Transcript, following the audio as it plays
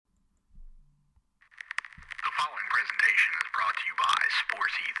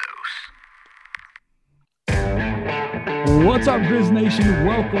What's up, Grizz Nation?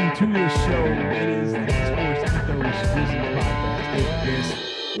 Welcome to the show. It is the Sports Ethos Grizzlies podcast.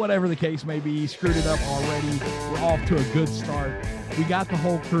 This, whatever the case may be, screwed it up already. We're off to a good start. We got the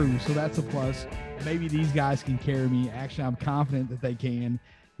whole crew, so that's a plus. Maybe these guys can carry me. Actually, I'm confident that they can.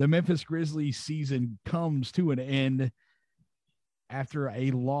 The Memphis Grizzlies season comes to an end after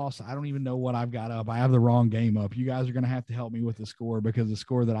a loss. I don't even know what I've got up. I have the wrong game up. You guys are going to have to help me with the score because the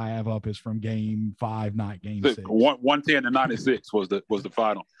score that I have up is from game 5, not game 6. 110-96 was the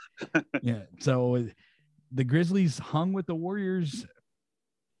final. Yeah. So the Grizzlies hung with the Warriors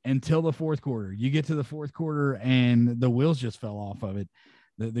until the fourth quarter. You get to the fourth quarter and the wheels just fell off of it.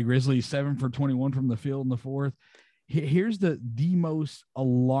 The Grizzlies 7 for 21 from the field in the fourth. Here's the most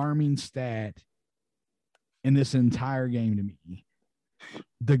alarming stat in this entire game to me.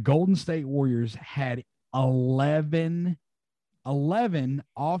 The Golden State Warriors had 11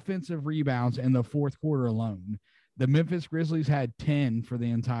 offensive rebounds in the fourth quarter alone. The Memphis Grizzlies had 10 for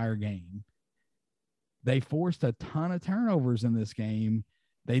the entire game. They forced a ton of turnovers in this game.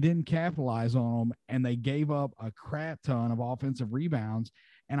 They didn't capitalize on them, and they gave up a crap ton of offensive rebounds.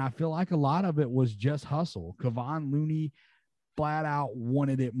 And I feel like a lot of it was just hustle. Kevon Looney flat out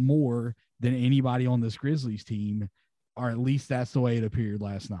wanted it more than anybody on this Grizzlies team, or at least that's the way it appeared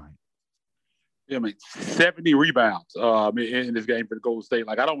last night. Yeah, I mean, 70 rebounds in this game for the Golden State.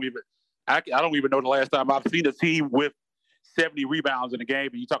 Like, I don't even know the last time I've seen a team with 70 rebounds in a game.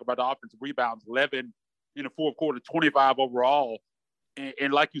 And you talk about the offensive rebounds, 11 in the fourth quarter, 25 overall.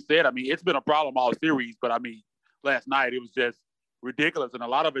 And like you said, I mean, it's been a problem all series. But, I mean, last night it was just ridiculous. And a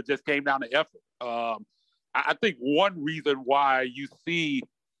lot of it just came down to effort. I think one reason why you see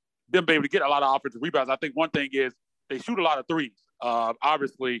them be able to get a lot of offensive rebounds, I think one thing is they shoot a lot of threes,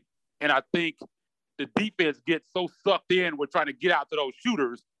 obviously. And I think the defense gets so sucked in with trying to get out to those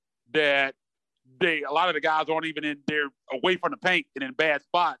shooters that a lot of the guys aren't even in there away from the paint and in bad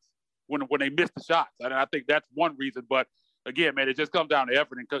spots when they miss the shots. And I think that's one reason. But again, man, it just comes down to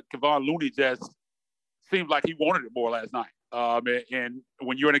effort. And Kevon Looney just seemed like he wanted it more last night. And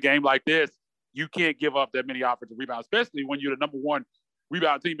when you're in a game like this, you can't give up that many offensive rebounds, especially when you're the number one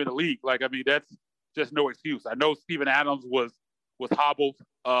rebound team in the league. Like, I mean, that's just no excuse. I know Steven Adams was hobbled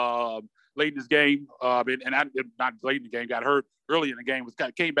late in this game, and not late in the game, got hurt early in the game.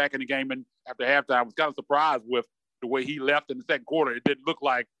 Came back in the game, and after halftime, was kind of surprised with the way he left in the second quarter. It didn't look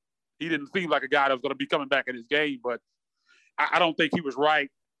like he didn't seem like a guy that was going to be coming back in his game. But I don't think he was right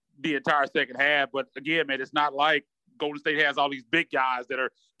the entire second half. But again, man, it's not like Golden State has all these big guys that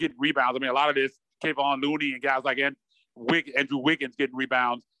are getting rebounds. I mean, a lot of this Kevon Looney and guys like Andrew Wiggins getting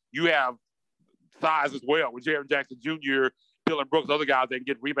rebounds. You have size as well with Jaren Jackson Jr., Dillon Brooks, other guys that can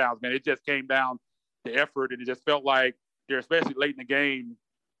get rebounds, man. It just came down to effort, and it just felt like especially late in the game,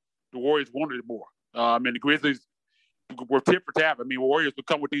 the Warriors wanted it more. And the Grizzlies were tip for tap. I mean, Warriors would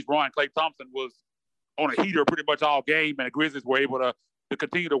come with these runs. Klay Thompson was on a heater pretty much all game, and the Grizzlies were able to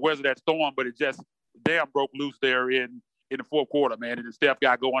continue to weather that storm, but it just broke loose there in the fourth quarter, man. And then Steph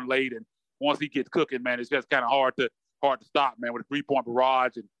got going late, and once he gets cooking, man, it's just kind of hard to stop, man, with a 3-point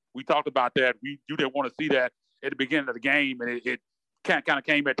barrage. And we talked about that. You didn't want to see that at the beginning of the game, and it kind of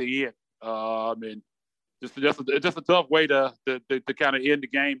came at the end. And just a tough way to kind of end the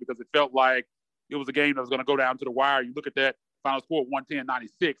game, because it felt like it was a game that was going to go down to the wire. You look at that final score,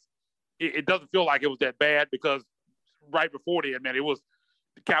 110-96. It doesn't feel like it was that bad, because right before then, man,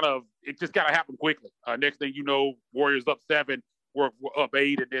 it just kind of happened quickly. Next thing you know, Warriors up 7, we're up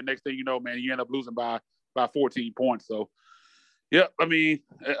 8, and then next thing you know, man, you end up losing by 14 points. So, yeah, I mean,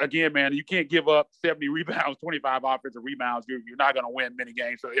 again, man, you can't give up 70 rebounds, 25 offensive rebounds. You're not going to win many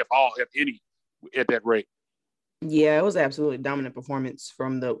games, if any, at that rate. Yeah, it was absolutely dominant performance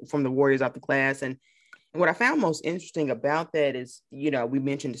from the Warriors off the glass. And what I found most interesting about that is, you know, we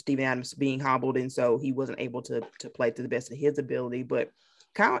mentioned Steven Adams being hobbled, and so he wasn't able to play to the best of his ability. But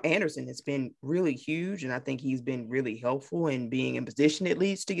Kyle Anderson has been really huge, and I think he's been really helpful in being in position at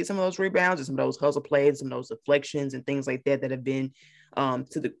least to get some of those rebounds and some of those hustle plays, some of those deflections and things like that have been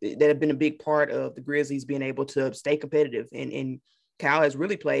that have been a big part of the Grizzlies being able to stay competitive. And Kyle has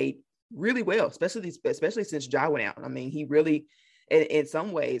really played really well, especially since Ja went out. I mean, he really, in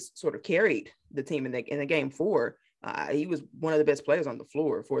some ways, sort of carried the team in the game 4. He was one of the best players on the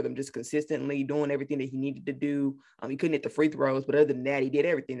floor for them, just consistently doing everything that he needed to do. He couldn't hit the free throws, but other than that, he did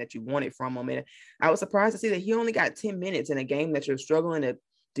everything that you wanted from him. And I was surprised to see that he only got 10 minutes in a game that you're struggling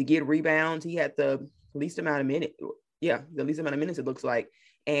to get rebounds. He had the least amount of minutes. Yeah, the least amount of minutes, it looks like.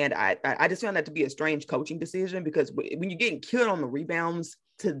 And I just found that to be a strange coaching decision, because when you're getting killed on the rebounds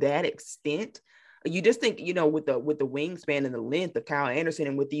to that extent, you just think, you know, with the wingspan and the length of Kyle Anderson,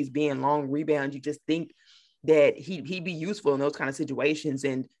 and with these being long rebounds, you just think that he'd be useful in those kind of situations.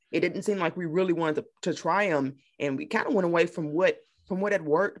 And it didn't seem like we really wanted to try him. And we kind of went away from what had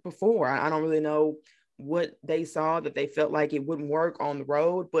worked before. I don't really know what they saw that they felt like it wouldn't work on the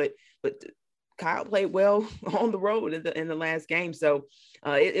road, but Kyle played well on the road in the last game. So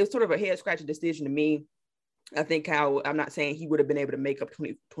it was sort of a head scratching decision to me. I think Kyle, I'm not saying he would have been able to make up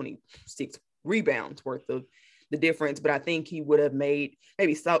 26 rebounds worth of the difference, but I think he would have maybe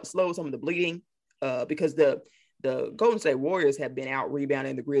slowed some of the bleeding because the Golden State Warriors have been out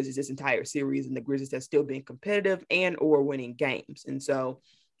rebounding the Grizzlies this entire series, and the Grizzlies have still been competitive and or winning games. And so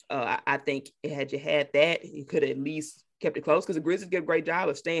I think had you had that, you could have at least kept it close, because the Grizzlies did a great job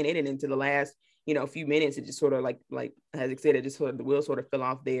of staying in it into the last, few minutes. It just sort of like as I said, it just sort of, the wheel sort of fell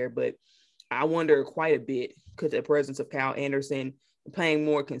off there. But I wonder quite a bit, because the presence of Kyle Anderson playing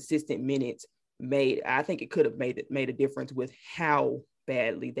more consistent minutes I think it could have made a difference with how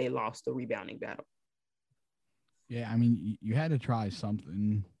badly they lost the rebounding battle. Yeah, I mean, you had to try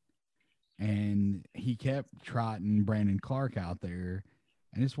something, and he kept trotting Brandon Clarke out there,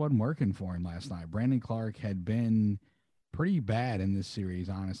 and this wasn't working for him last night. Brandon Clarke had been pretty bad in this series,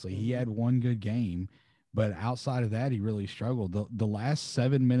 honestly. He had one good game, but outside of that, he really struggled. The last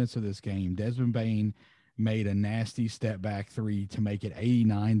 7 minutes of this game, Desmond Bane made a nasty step back three to make it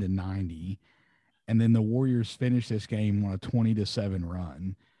 89-90. And then the Warriors finished this game on a 20-7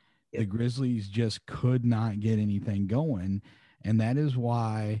 run. Yep. The Grizzlies just could not get anything going. And that is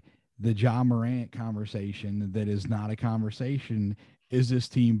why the Ja Morant conversation that is not a conversation, is this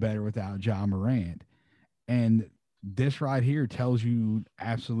team better without Ja Morant? And this right here tells you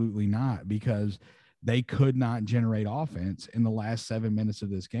absolutely not, because they could not generate offense in the last 7 minutes of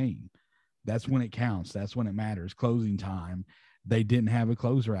this game. That's when it counts. That's when it matters. Closing time. They didn't have a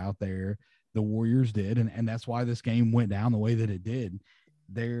closer out there. The Warriors did, and that's why this game went down the way that it did.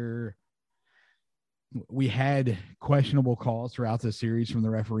 We had questionable calls throughout the series from the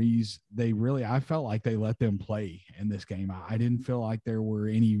referees. I felt like they let them play in this game. I didn't feel like there were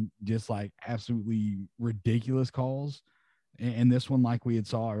any just like absolutely ridiculous calls in this one like we had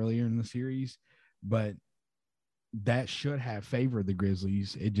saw earlier in the series, but that should have favored the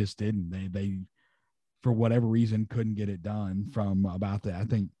Grizzlies. It just didn't. They for whatever reason couldn't get it done from about the, I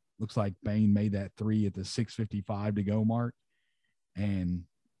think, looks like Bane made that three at the 6:55 to go mark, and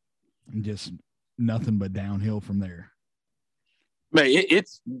just nothing but downhill from there. Man,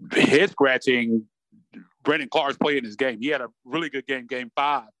 it's head scratching. Brandon Clarke's playing this game. He had a really good game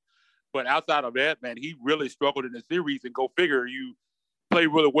 5, but outside of that, man, he really struggled in the series. And go figure, you play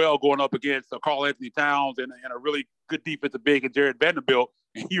really well going up against Karl Anthony Towns and a really good defensive big in Jared Vanderbilt,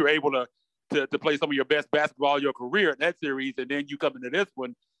 and you're able to play some of your best basketball of your career in that series, and then you come into this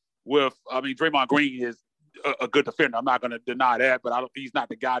one with, Draymond Green is a good defender. I'm not going to deny that, but he's not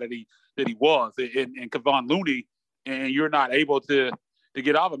the guy that he was. And Kevon Looney, and you're not able to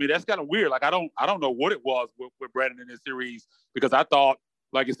get off. I mean, that's kind of weird. Like, I don't know what it was with Brandon in this series, because I thought,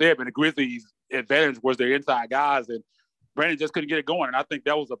 like I said, the Grizzlies' advantage was their inside guys, and Brandon just couldn't get it going. And I think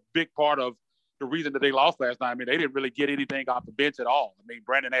that was a big part of the reason that they lost last night. I mean, they didn't really get anything off the bench at all. I mean,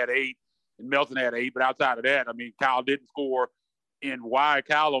 Brandon had 8 and Melton had 8, but outside of that, I mean, Kyle didn't score. And why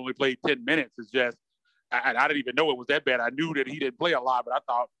Kyle only played 10 minutes is just, I didn't even know it was that bad. I knew that he didn't play a lot, but I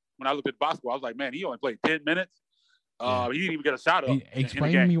thought when I looked at the basketball, I was like, man, he only played 10 minutes. He didn't even get a shot up.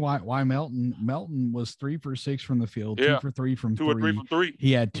 Explain to me why Melton was 3 for 6 from the field, 2 for 3 from 2 or 3 from 3.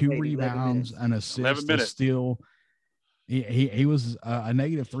 He had 2 rebounds, an assist, a steal. He was a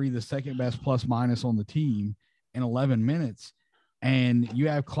 -3, the second best plus minus on the team in 11 minutes. And you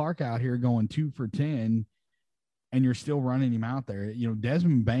have Clarke out here going 2 for 10. And you're still running him out there.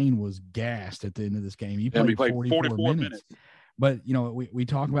 Desmond Bane was gassed at the end of this game. He played 44 minutes. But, we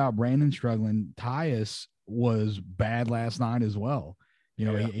talk about Brandon struggling. Tyus was bad last night as well.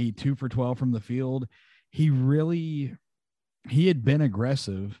 He 2 for 12 from the field. He had been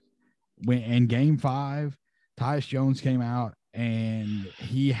aggressive when in game 5, Tyus Jones came out and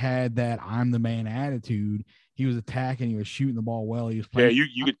he had that I'm the man attitude. He was attacking. He was shooting the ball well. He was playing. Yeah,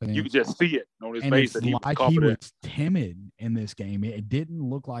 you could just see it on his face that he was he was timid in this game. It didn't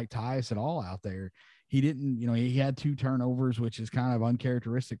look like Tyus at all out there. He didn't, he had 2 turnovers, which is kind of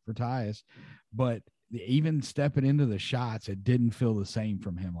uncharacteristic for Tyus. But even stepping into the shots, it didn't feel the same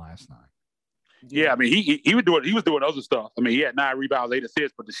from him last night. Yeah, I mean, he was doing other stuff. I mean, he had 9 rebounds, 8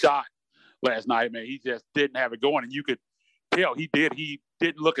 assists, but the shot last night, man, he just didn't have it going, and you could tell he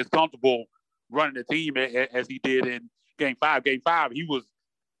didn't look as comfortable running the team as he did in game 5. Game 5, he was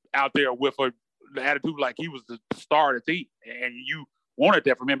out there with the attitude like he was the star of the team, and you wanted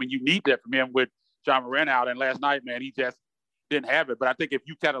that from him, and you need that from him with Ja Morant out. And last night, man, he just didn't have it. But I think if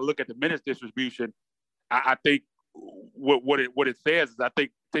you kind of look at the minutes distribution, I think what it says is I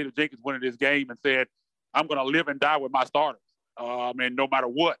think Taylor Jenkins went in this game and said, I'm going to live and die with my starters. And no matter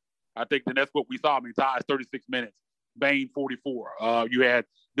what, I think that's what we saw. I mean, Tyus 36 minutes, Bane 44. You had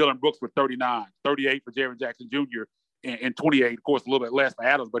Dylan Brooks with 39, 38 for Jaren Jackson Jr., and 28, of course, a little bit less for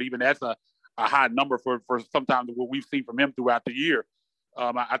Adams, but even that's a high number for sometimes what we've seen from him throughout the year.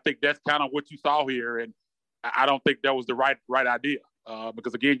 I think that's kind of what you saw here, and I don't think that was the right idea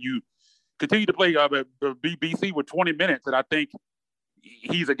because, again, you continue to play BC with 20 minutes, and I think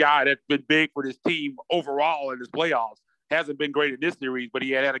he's a guy that's been big for this team overall in his playoffs. Hasn't been great in this series, but he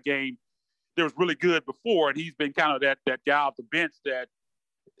had a game that was really good before, and he's been kind of that guy off the bench that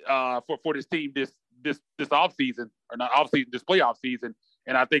for this team this offseason, or not offseason, this playoff season.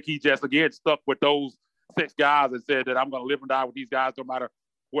 And I think he just, again, stuck with those 6 guys and said that I'm going to live and die with these guys no matter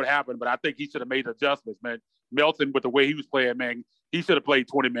what happened. But I think he should have made adjustments, man. Melton, with the way he was playing, man, he should have played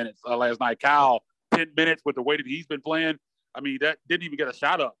 20 minutes last night. Kyle, 10 minutes with the way that he's been playing. I mean, that didn't even get a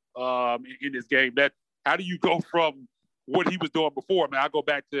shot up in this game. How do you go from what he was doing before? I mean, I go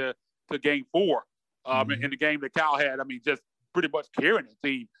back to game 4 in the game that Kyle had. I mean, just pretty much carrying the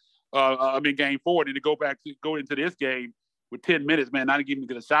team. In game 4, and then to go into this game with 10 minutes, man, not even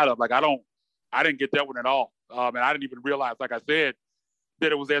get a shot up. Like, I didn't get that one at all. And I didn't even realize, like I said,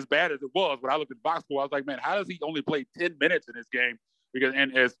 that it was as bad as it was. When I looked at the box score, I was like, man, how does he only play 10 minutes in this game? Because,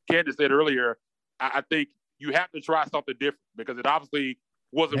 and as Candace said earlier, I think you have to try something different because it obviously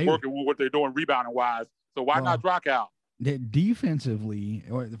wasn't working with what they're doing rebounding wise. So why not drop out? Defensively,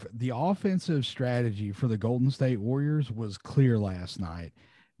 or the offensive strategy for the Golden State Warriors was clear last night.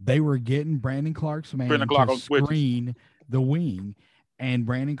 They were getting Brandon Clark's man to screen the wing, and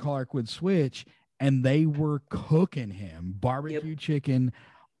Brandon Clark would switch, and they were cooking him barbecue chicken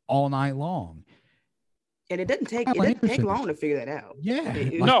all night long. And it didn't take long to figure that out. Yeah,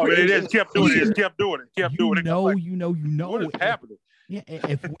 it just kept doing it. Kept doing it. You know what is happening? Yeah,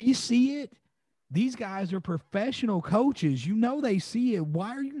 if we see it, these guys are professional coaches. You know they see it.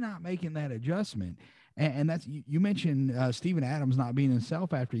 Why are you not making that adjustment? And that's, you mentioned Steven Adams not being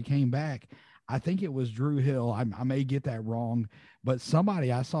himself after he came back. I think it was Drew Hill. I may get that wrong, but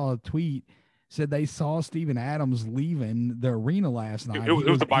somebody, I saw a tweet, said they saw Steven Adams leaving the arena last night. It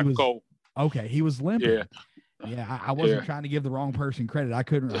was Michael Cole. Okay, he was limping. Yeah, I wasn't trying to give the wrong person credit. I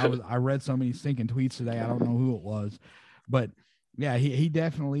couldn't. I read so many stinking tweets today. I don't know who it was, but yeah, he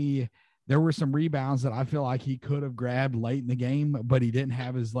definitely. There were some rebounds that I feel like he could have grabbed late in the game, but he didn't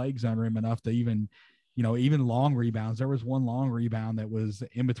have his legs under him enough to even long rebounds. There was one long rebound that was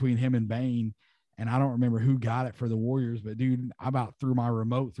in between him and Bane, and I don't remember who got it for the Warriors, but dude, I about threw my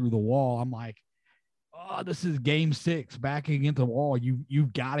remote through the wall. I'm like, oh, this is game 6 back against the wall.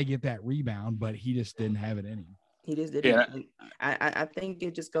 You've got to get that rebound, but he just didn't have it in him. He just didn't. Yeah. I think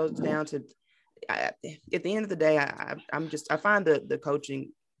it just goes down to, at the end of the day, I find the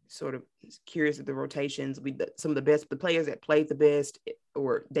coaching sort of curious at the rotations. Some of the players that played the best,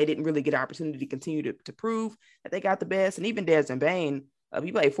 or they didn't really get an opportunity to continue to prove that they got the best. And even Desmond Bane,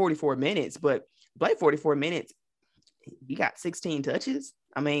 he played 44 minutes, but played 44 minutes. He got 16 touches.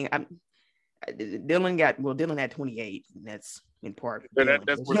 I mean, Dylan had 28. And that's in part.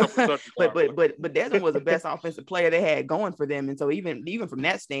 That's but Desmond was the best offensive player they had going for them. And so even from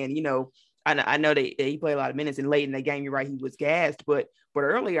that stand, I know that he played a lot of minutes, and late in the game, you're right, he was gassed. But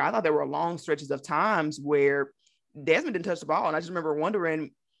earlier, I thought there were long stretches of times where Desmond didn't touch the ball, and I just remember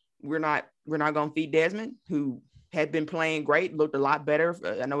wondering, we're not going to feed Desmond, who had been playing great, looked a lot better.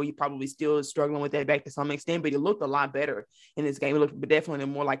 I know he probably still is struggling with that back to some extent, but he looked a lot better in this game. He looked definitely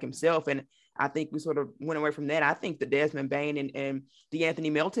more like himself, and I think we sort of went away from that. I think the Desmond Bane and the Anthony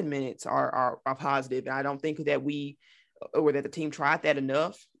Melton minutes are positive, and I don't think that that the team tried that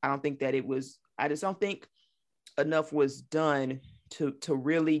enough. I just don't think enough was done to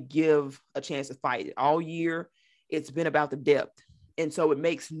really give a chance to fight. All year, it's been about the depth. And so it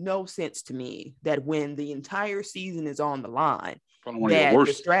makes no sense to me that when the entire season is on the line, that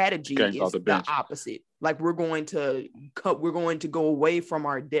the strategy is the opposite. Like we're going to go away from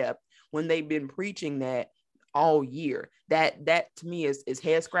our depth when they've been preaching that all year. That to me is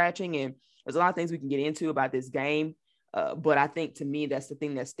head scratching. And there's a lot of things we can get into about this game. But I think to me, that's the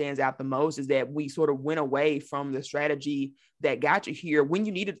thing that stands out the most, is that we sort of went away from the strategy that got you here when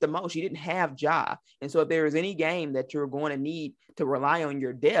you needed it the most. You didn't have Ja. And so if there is any game that you're going to need to rely on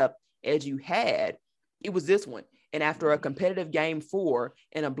your depth as you had, it was this one. And after a competitive game 4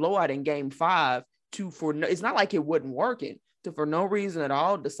 and a blowout in game 5, it's not like it wasn't working, to for no reason at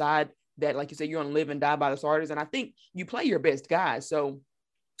all decide that, like you said, you're going to live and die by the starters. And I think you play your best guys. So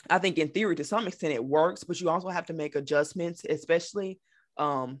I think in theory, to some extent it works, but you also have to make adjustments, especially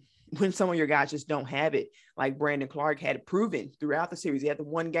when some of your guys just don't have it, like Brandon Clarke had proven throughout the series. He had the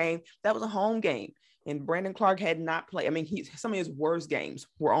one game that was a home game, and Brandon Clarke had not played. I mean, some of his worst games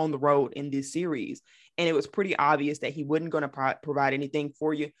were on the road in this series, and it was pretty obvious that he wasn't going to provide anything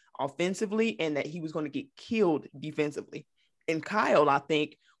for you offensively, and that he was going to get killed defensively. And Kyle, I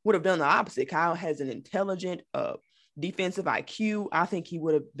think, would have done the opposite. Kyle has an intelligent defensive IQ. I think he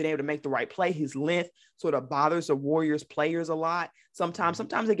would have been able to make the right play. His length sort of bothers the Warriors players a lot. Sometimes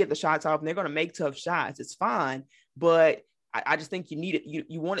they get the shots off and they're going to make tough shots. It's fine, but I just think you need it.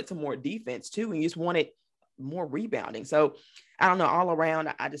 You want it to more defense too, and you just want it more rebounding. So I don't know, all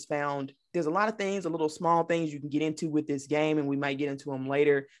around, I just found there's a lot of things, a little small things you can get into with this game, and we might get into them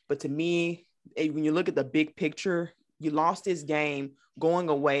later. But to me, when you look at the big picture, you lost this game going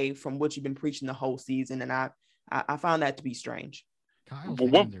away from what you've been preaching the whole season. And I found that to be strange. Kyle's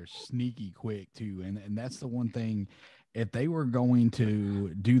hands are sneaky quick too. And that's the one thing, if they were going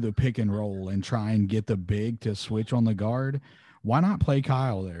to do the pick and roll and try and get the big to switch on the guard, why not play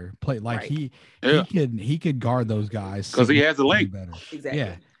Kyle there? Play like he could guard those guys because he has the length better.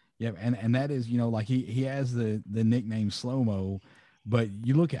 Exactly. Yeah. And that is, like he has the nickname Slow-Mo, but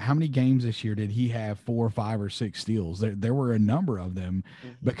you look at how many games this year did he have 4, 5, or 6 steals? There were a number of them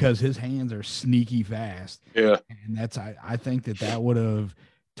because his hands are sneaky fast. Yeah. And that's, I think that would have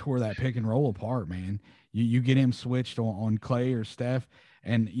tore that pick and roll apart, man. You get him switched on Clay or Steph,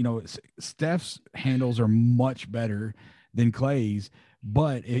 and, Steph's handles are much better than Clay's.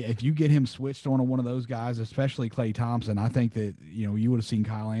 But if you get him switched on one of those guys, especially Klay Thompson, I think that, you would have seen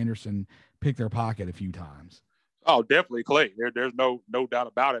Kyle Anderson pick their pocket a few times. Oh, definitely Clay. There's no doubt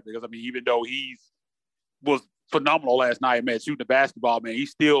about it, because, I mean, even though was phenomenal last night, man, shooting the basketball, man,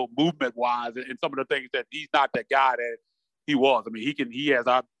 he's still movement-wise and some of the things that he's not that guy that he was. I mean, he has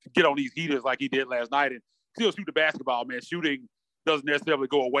get on these heaters like he did last night and still shoot the basketball, man. Shooting doesn't necessarily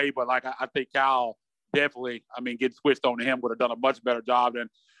go away, but, like, I think Kyle definitely, I mean, getting switched on to him would have done a much better job than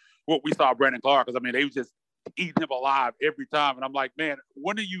what we saw Brandon Clarke, because, I mean, they was just eating him alive every time. And I'm like, man,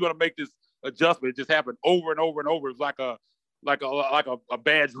 when are you going to make this adjustment? It just happened over and over and over. It's like a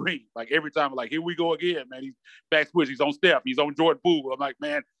bad dream. Like every time, like, here we go again, man. He's back switch. He's on Steph. He's on Jordan Poole. I'm like,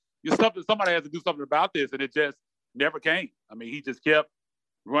 man, somebody has to do something about this, and it just never came. I mean, he just kept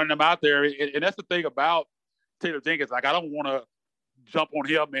running them out there, and that's the thing about Taylor Jenkins. Like, I don't want to jump on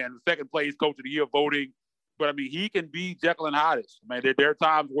him, man. Second place coach of the year voting, but I mean, he can be Jekyll and Hyde. Man, there are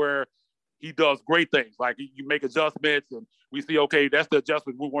times where he does great things. Like, you make adjustments, and we see, okay, that's the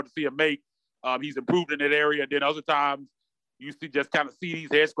adjustment we want to see him make. He's improved in that area. And then other times you just kind of see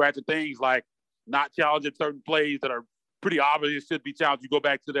these head scratching things, like not challenging certain plays that are pretty obvious should be challenged. You go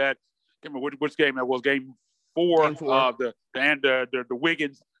back to that, I can't remember which game that was, game 4. The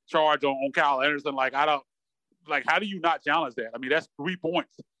Wiggins charge on Kyle Anderson. Like, how do you not challenge that? I mean, that's 3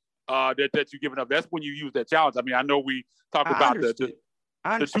 points that you're giving up. That's when you use that challenge. I mean, I know we talked about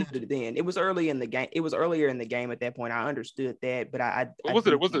I understood it then. It was early in the game. It was earlier in the game at that point. I understood that, but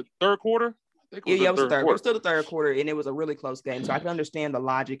was it third quarter? It was the third. It was still the third quarter, and it was a really close game. So I can understand the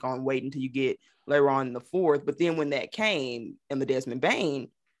logic on waiting until you get later on in the fourth. But then when that came in the Desmond Bain,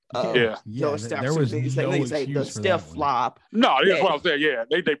 there was the Steph flop. No, that's what I'm saying. Yeah,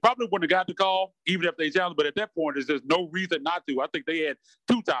 they probably wouldn't have got the call even if they challenged. But at that point, there's just no reason not to. I think they had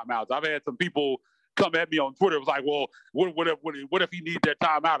 2 timeouts. I've had some people come at me on Twitter. It was like, well, what if he needed that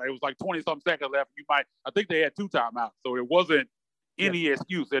timeout? It was like 20-some seconds left. I think they had 2 timeouts. So it wasn't any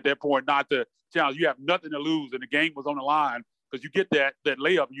excuse at that point not to challenge. You have nothing to lose, and the game was on the line because you get that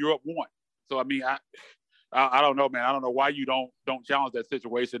layup and you're up 1. So, I mean, I don't know, man. I don't know why you don't challenge that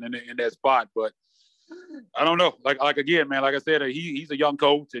situation in that spot, but I don't know. Like again, man, like I said, he's a young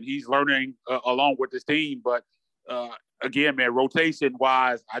coach and he's learning along with this team. But again, man, rotation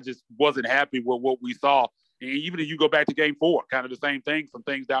wise, I just wasn't happy with what we saw. And even if you go back to game 4, kind of the same thing, some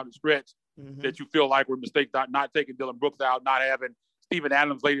things down the stretch that you feel like were mistakes, not taking Dillon Brooks out, not having Steven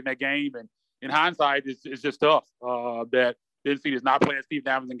Adams late in that game. And in hindsight, it's just tough that didn't see this not playing Steven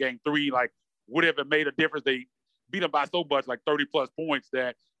Adams in game 3. Like, would have made a difference. They beat him by so much, like 30-plus points,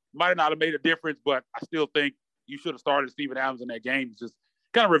 that might not have made a difference, but I still think you should have started Steven Adams in that game. It's just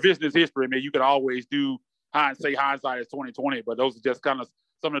kind of revisionist history. I mean, you can always do hindsight is 20/20, but those are just kind of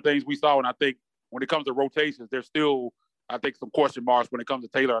some of the things we saw. And I think when it comes to rotations, there's still, I think, some question marks when it comes to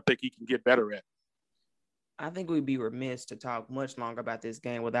Taylor. I think he can get better at. I think we'd be remiss to talk much longer about this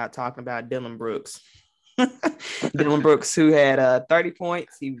game without talking about Dillon Brooks. Dillon Brooks, who had 30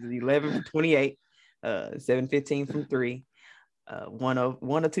 points. He was 11 for 28, 7-15 from 3, 1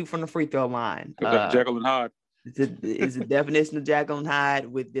 of 2 from the free throw line. Jekyll and Hyde. It's a definition of Jekyll and Hyde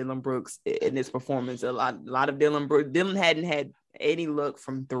with Dillon Brooks in this performance. A lot of Dillon Brooks. Dillon hadn't had any luck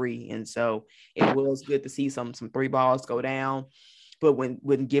from three, and so it was good to see some three balls go down. But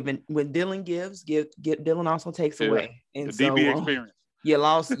when Dillon gives, Dillon also takes away, and the so DB experience. You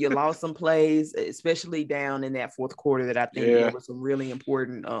lost some plays, especially down in that fourth quarter. That I think there were some really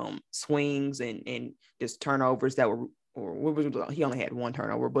important swings and just turnovers that were. He only had one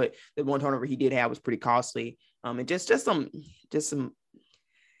turnover, but the one turnover he did have was pretty costly. And just some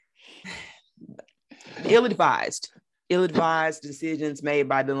ill-advised decisions made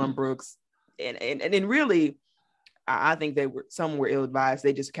by Dillon Brooks, and really, I think some were ill-advised.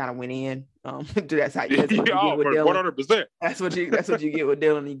 They just kind of went in. That's what you get with Dillon. 100%. That's what you get with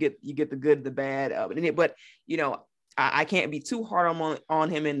Dillon. You get the good, the bad. But I can't be too hard on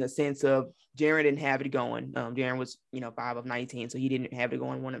him in the sense of Jaren didn't have it going. Jaren was 5 of 19, so he didn't have it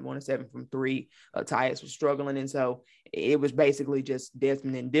going. 1 of 7 from 3. Tyus was struggling, and so it was basically just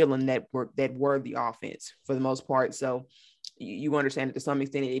Desmond and Dillon that were the offense for the most part. So you understand it to some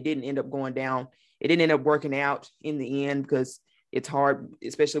extent. It didn't end up going down. It didn't end up working out in the end because it's hard,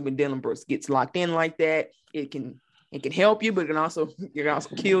 especially when Dillon Brooks gets locked in like that. It can help you, but it can also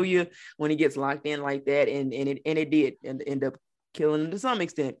kill you when he gets locked in like that. And it did end up killing him to some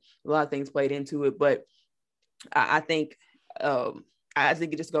extent. A lot of things played into it, but I think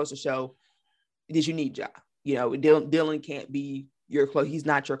it just goes to show that you need Ja. Dillon can't be your closer. He's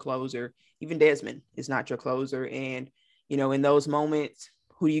not your closer. Even Desmond is not your closer. And in those moments,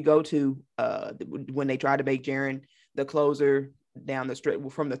 who do you go to when they try to make Jaren the closer down the stretch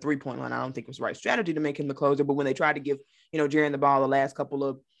from the 3-point line? I don't think it was the right strategy to make him the closer, but when they tried to give, Jaren the ball the last couple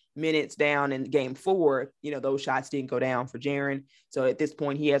of minutes down in game 4, those shots didn't go down for Jaren. So at this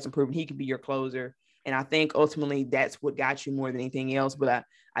point, he hasn't proven he can be your closer. And I think ultimately that's what got you more than anything else. But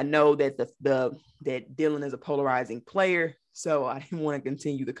I know that that Dillon is a polarizing player. So I didn't want to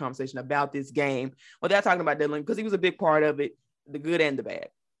continue the conversation about this game without talking about Dillon because he was a big part of it, the good and the bad.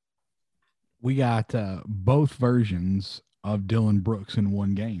 We got both versions of Dillon Brooks in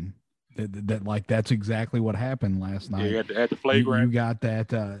one game. That's exactly what happened last night. Yeah, at the flagrant. You got that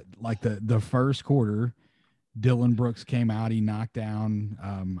the first quarter, Dillon Brooks came out, he knocked down.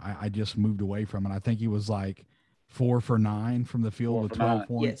 I just moved away from it. I think he was 4 for 9 from the field with 12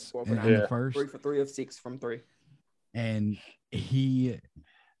 points. Yes, 4 for 9 in the first. 3 for 3 of 6 from 3. And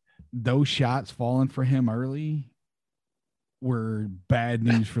those shots falling for him early were bad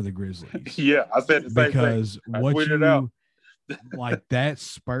news for the Grizzlies. Yeah, I said the same because thing. What you that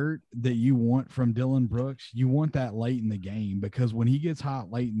spurt that you want from Dillon Brooks, you want that late in the game, because when he gets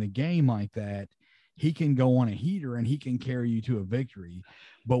hot late in the game like that, he can go on a heater and he can carry you to a victory.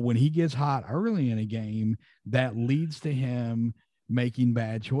 But when he gets hot early in a game, that leads to him making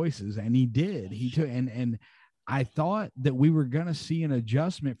bad choices. And he did. He took and I thought that we were going to see an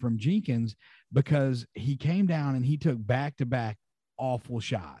adjustment from Jenkins because he came down and he took back-to-back awful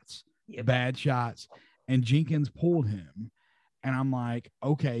shots, bad shots, and Jenkins pulled him. And I'm like,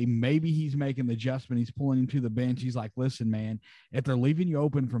 okay, maybe he's making the adjustment. He's pulling him to the bench. He's like, listen, man, if they're leaving you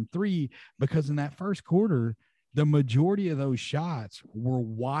open from 3, because in that first quarter, the majority of those shots were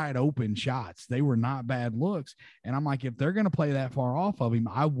wide open shots. They were not bad looks. And I'm like, if they're going to play that far off of him,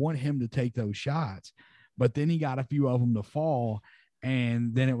 I want him to take those shots. But then he got a few of them to fall.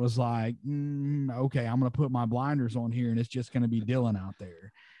 And then it was like, okay, I'm going to put my blinders on here and it's just going to be Dillon out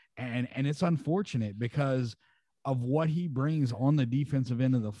there. And it's unfortunate because of what he brings on the defensive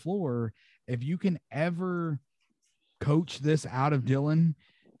end of the floor. If you can ever coach this out of Dillon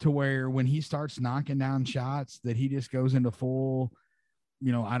to where when he starts knocking down shots that he just goes into full,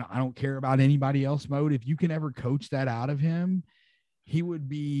 I don't care about anybody else mode. If you can ever coach that out of him, he would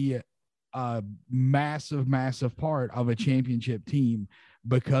be a massive, massive part of a championship team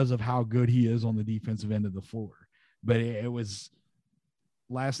because of how good he is on the defensive end of the floor. But it was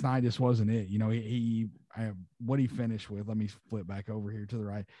last night. Just wasn't it. What he finished with, let me flip back over here to the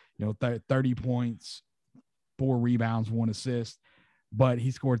right, 30 points, 4 rebounds, 1 assist, but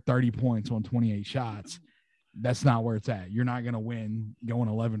he scored 30 points on 28 shots. That's not where it's at. You're not going to win going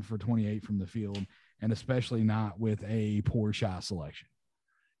 11 for 28 from the field, and especially not with a poor shot selection.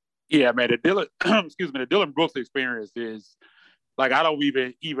 Yeah, man, the Dillon Brooks experience is like, I don't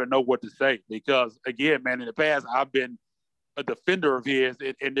even know what to say, because again, man, in the past, I've been a defender of his,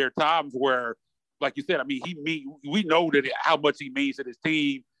 and there are times where, like you said, I mean, we know that how much he means to his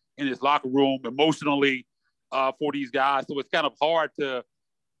team in his locker room emotionally for these guys. So it's kind of hard to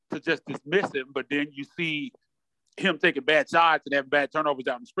just dismiss him. But then you see him taking bad shots and having bad turnovers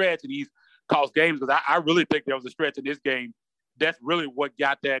down the stretch, and he's cost games. Because I really think there was a stretch in this game. That's really what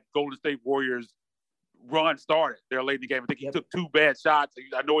got that Golden State Warriors run started there late in the game. I think he took 2 bad shots.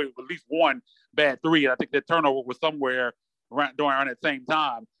 I know it was at least 1 bad 3. And I think that turnover was somewhere around that same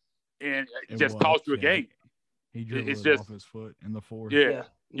time. And it just cost you a game. He dribbled it off his foot in the fourth.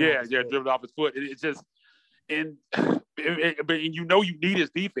 Yeah, dribbled off his foot. It's just, and you know you need his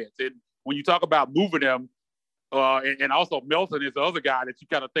defense. And when you talk about moving him, and also Melton is the other guy that you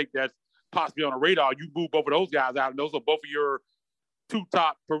kind of think that's possibly on the radar. You move both of those guys out, and those are both of your 2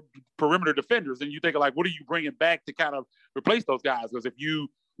 top perimeter defenders. And you think, like, what are you bringing back to kind of replace those guys? Because if you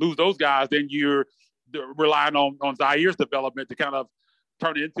lose those guys, then you're relying on Zaire's development to kind of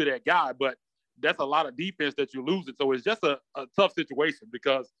turn it into that guy. But that's a lot of defense that you're losing. So it's just a tough situation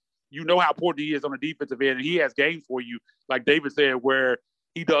because you know how important he is on the defensive end, and he has games for you, like David said, where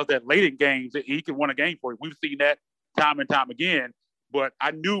he does that late in games, he can win a game for you. We've seen that time and time again. But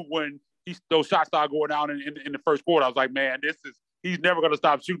I knew when those shots started going down in the first quarter, I was like, man, he's never going to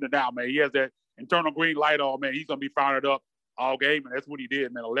stop shooting it now, man. He has that internal green light on, man. He's going to be firing it up all game, and that's what he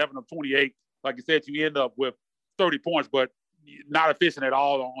did, man. 11 of 28. Like you said, you end up with 30 points, but not efficient at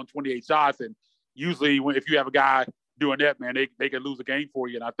all on 28 shots. And usually if you have a guy doing that, man, they can lose a game for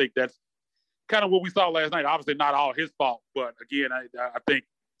you. And I think that's kind of what we saw last night. Obviously not all his fault, but again, I think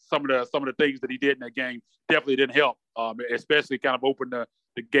some of the things that he did in that game definitely didn't help, especially kind of open the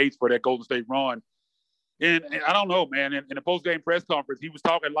gates for that Golden State run. And I don't know, man, in the post-game press conference, he was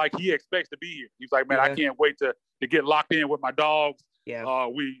talking like he expects to be here. He was like, man, I can't wait to get locked in with my dogs. Yeah.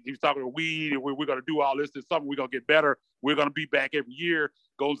 He was talking to weed, and we're going to do all this. This summer. We're going to get better. We're going to be back every year.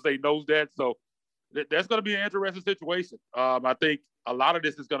 Golden State knows that. So that's going to be an interesting situation. I think a lot of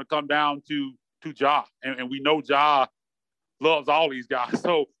this is going to come down to Ja. And we know Ja loves all these guys.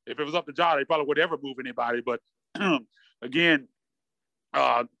 So if it was up to Ja, they probably would never move anybody. But again,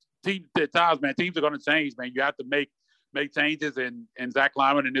 teams at times, man, teams are going to change, man. You have to make changes. And Zach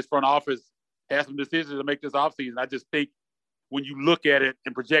Kleiman and this front office has some decisions to make this offseason. I just think when you look at it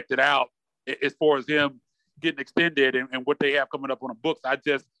and project it out as far as him getting extended and what they have coming up on the books, I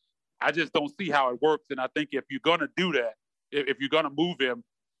just don't see how it works. And I think if you're going to do that, if you're going to move him,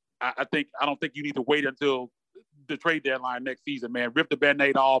 I don't think you need to wait until the trade deadline next season, man. Rip the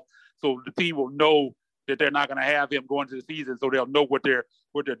Band-Aid off so the team will know that they're not going to have him going to the season, so they'll know what they're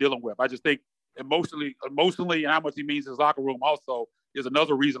dealing with. I just think emotionally, and how much he means in his locker room also is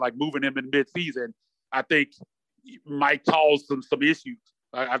another reason, like moving him in mid-season, I think might cause some issues.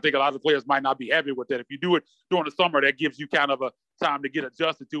 I think a lot of the players might not be happy with that. If you do it during the summer, that gives you kind of a time to get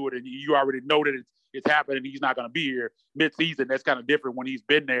adjusted to it, and you already know that it's happening. He's not going to be here mid-season. That's kind of different when he's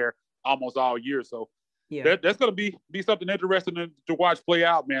been there almost all year. So yeah, that's going to be something interesting to watch play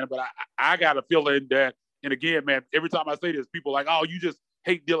out, man. But I got a feeling that, and again, man, every time I say this, people are like, oh, you just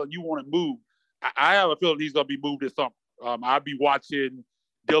hate Dillon, you want to move. I have a feeling he's going to be moved this summer. I'll be watching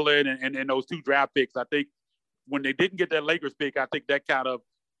Dillon and those 2 draft picks. I think when they didn't get that Lakers pick, I think that kind of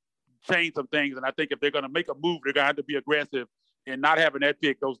changed some things. And I think if they're going to make a move, they're going to have to be aggressive. And not having that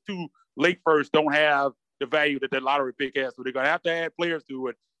pick, those 2 late firsts don't have the value that lottery pick has. So they're going to have to add players to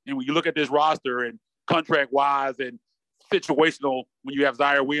it. And when you look at this roster and contract-wise and situational, when you have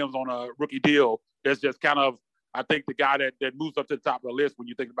Zaire Williams on a rookie deal, that's just kind of, I think, the guy that moves up to the top of the list when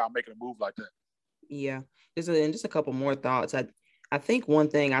you think about making a move like that. Yeah. Just a couple more thoughts. I think one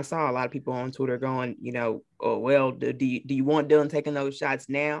thing I saw a lot of people on Twitter going, oh, well, do you want Dillon taking those shots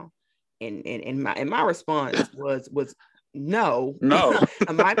now? And my response was no.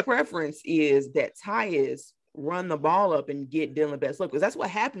 My preference is that Tyus run the ball up and get Dillon best look, because that's what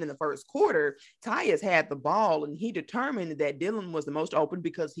happened in the first quarter. Tyus had the ball and he determined that Dillon was the most open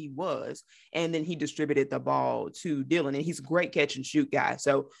because he was, and then he distributed the ball to Dillon, and he's a great catch and shoot guy.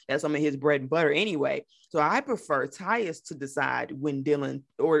 So that's some of his bread and butter anyway. So I prefer Tyus to decide when Dillon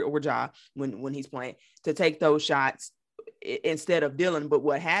or Ja, when he's playing, to take those shots instead of Dillon. But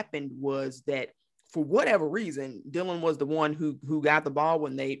what happened was that for whatever reason, Dillon was the one who got the ball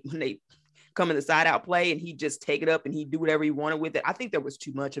when they come in the side out play, and he just take it up and he do whatever he wanted with it. I think there was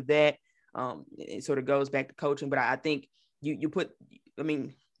too much of that. It sort of goes back to coaching, but I think you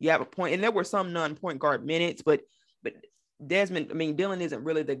have a point, and there were some non-point guard minutes, but Dillon isn't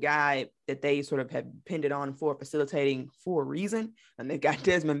really the guy that they sort of have pinned it on for facilitating for a reason. And they got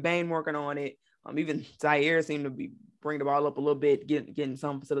Desmond Bane working on it. Even Zaire seemed to be bringing the ball up a little bit, getting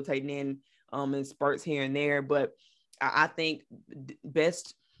some facilitating in spurts here and there. But I think the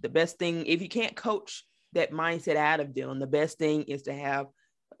best thing, if you can't coach that mindset out of Dillon, the best thing is to have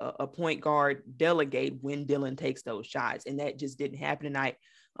a point guard delegate when Dillon takes those shots. And that just didn't happen tonight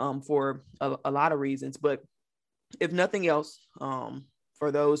for a lot of reasons. But if nothing else,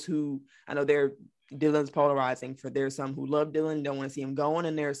 for those who, I know Dillon's polarizing, there's some who love Dillon, don't want to see him going,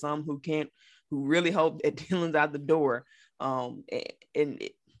 and there are some who can't who really hope that Dillon's out the door. And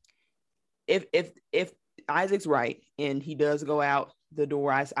if Isaac's right and he does go out the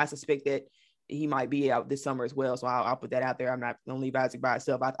door, I suspect that he might be out this summer as well. So I'll put that out there. I'm not going to leave Isaac by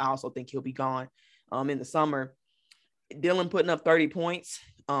himself. I also think he'll be gone in the summer. Dillon putting up 30 points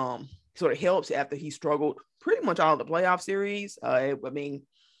sort of helps after he struggled pretty much all the playoff series. I mean,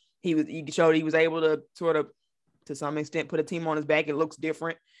 he showed he was able to sort of, to some extent, put a team on his back. It looks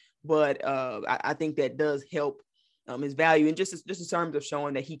different, but I think that does help his value, and just in terms of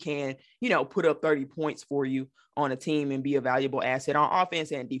showing that he can, put up 30 points for you on a team and be a valuable asset on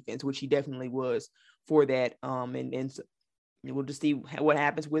offense and defense, which he definitely was for that. And we'll just see what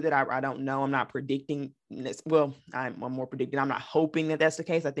happens with it. I don't know. I'm not predicting this. Well, I'm more predicting. I'm not hoping that that's the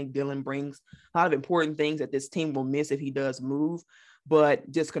case. I think Dillon brings a lot of important things that this team will miss if he does move. But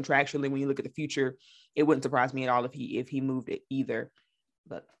just contractually, when you look at the future, it wouldn't surprise me at all if he moved it either.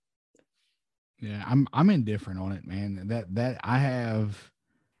 But yeah, I'm indifferent on it, man. That I have.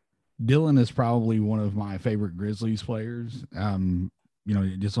 Dillon is probably one of my favorite Grizzlies players.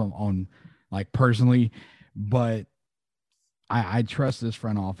 Just on like personally, but I trust this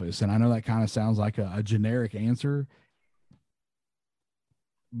front office, and I know that kind of sounds like a generic answer,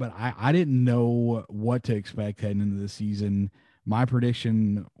 but I didn't know what to expect heading into the season. My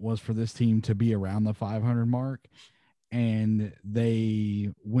prediction was for this team to be around the 500 mark, and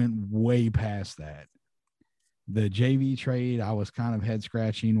they went way past that. The JV trade, I was kind of head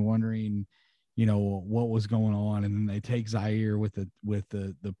scratching, wondering, what was going on. And then they take Zaire with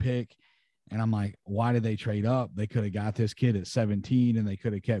the pick. And I'm like, why did they trade up? They could have got this kid at 17 and they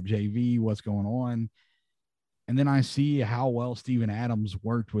could have kept JV. What's going on? And then I see how well Steven Adams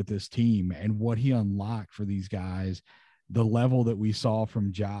worked with this team and what he unlocked for these guys, the level that we saw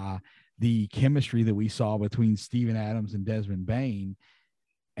from Ja, the chemistry that we saw between Steven Adams and Desmond Bane.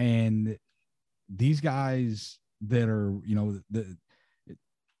 And these guys that are, the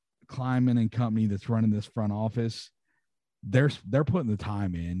Kleiman and company that's running this front office, they're putting the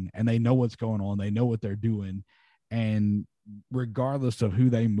time in and they know what's going on. They know what they're doing. And regardless of who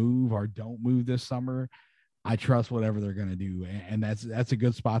they move or don't move this summer, I trust whatever they're going to do. And that's a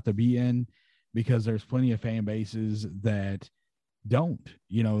good spot to be in, because there's plenty of fan bases that don't,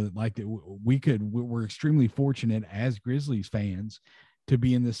 we're extremely fortunate as Grizzlies fans to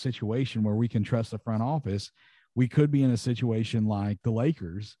be in this situation where we can trust the front office. We could be in a situation like the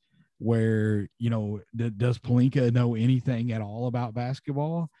Lakers where, does Pelinka know anything at all about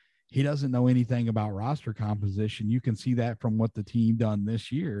basketball? He doesn't know anything about roster composition. You can see that from what the team done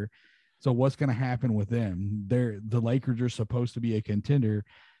this year. So what's going to happen with them? The Lakers are supposed to be a contender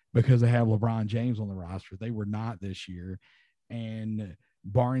because they have LeBron James on the roster. They were not this year. And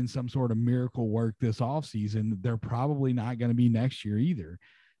barring some sort of miracle work this offseason, they're probably not going to be next year either.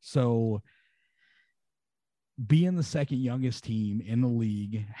 So being the second youngest team in the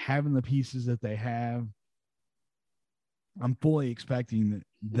league, having the pieces that they have, I'm fully expecting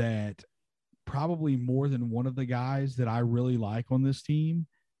that probably more than one of the guys that I really like on this team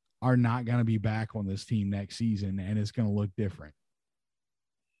are not going to be back on this team next season, and it's going to look different.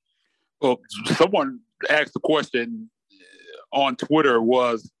 Well, someone asked the question on Twitter,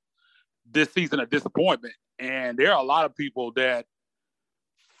 was this season a disappointment? And there are a lot of people that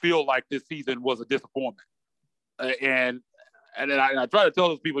feel like this season was a disappointment. And I try to tell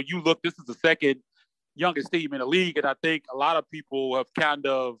those people, this is the second youngest team in the league. And I think a lot of people have kind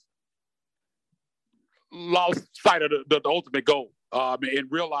of lost sight of the ultimate goal and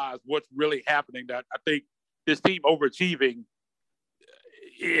realized what's really happening. That I think this team overachieving,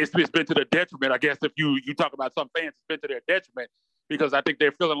 it's been to the detriment. I guess if you talk about some fans, it's been to their detriment, because I think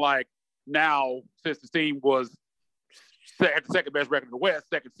they're feeling like now, since the team was the second best record in the West,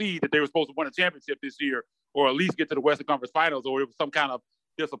 second seed, that they were supposed to win a championship this year, or at least get to the Western Conference Finals, or it was some kind of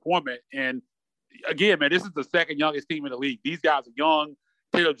disappointment. And again, man, this is the second youngest team in the league. These guys are young.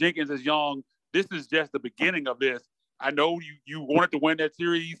 Taylor Jenkins is young. This is just the beginning of this. I know you wanted to win that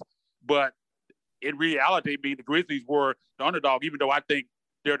series, but in reality, the Grizzlies were the underdog, even though I think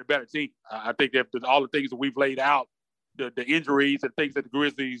they're the better team. I think that all the things that we've laid out, the injuries and things that the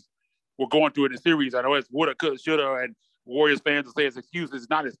Grizzlies were going through in the series, I know it's woulda, coulda, shoulda, and Warriors fans will say it's excuses. It's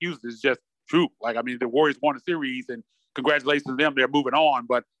not excuses. It's just true. The Warriors won the series, and congratulations to them. They're moving on.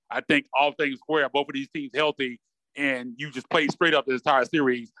 But I think all things square, both of these teams healthy, and you just played straight up the entire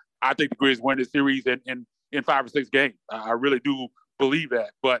series. I think the Grizzlies win this series in 5 or 6 games. I really do believe that.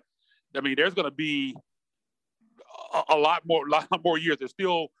 But, there's going to be a lot more years. There's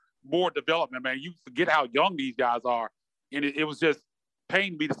still more development, man. You forget how young these guys are. And it was just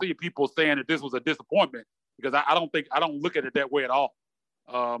paining me to see people saying that this was a disappointment, because I don't look at it that way at all.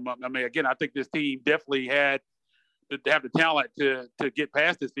 I mean, again, I think this team definitely had to have the talent to get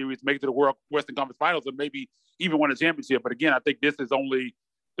past this series, make it to the Western Conference Finals, and maybe even win a championship. But again, I think this is only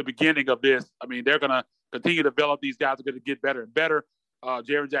the beginning of this. I mean, they're going to continue to develop. These guys are going to get better and better.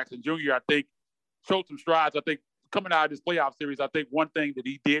 Jaren Jackson Jr., I think, showed some strides. I think coming out of this playoff series, I think one thing that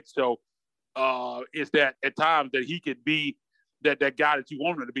he did show is that at times that he could be that guy that you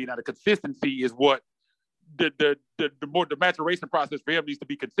want him to be. Now, the consistency is what the maturation process for him needs to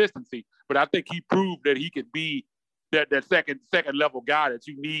be consistency. But I think he proved that he could be that second level guy that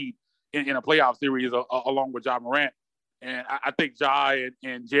you need in a playoff series along with Ja Morant. And I think Ja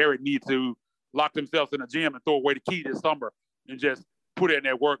and Jared need to lock themselves in a gym and throw away the key this summer and just put in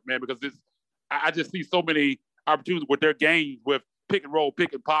their work, man, because I just see so many opportunities with their games with pick and roll,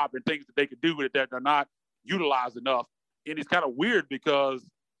 pick and pop, and things that they could do with it that they're not utilized enough. And it's kind of weird because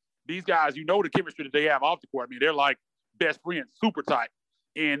these guys, you know, the chemistry that they have off the court. I mean, they're like best friends, super tight.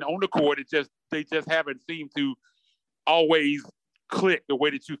 And on the court, they just haven't seemed to always click the way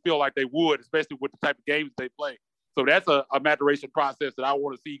that you feel like they would, especially with the type of games they play. So that's a maturation process that I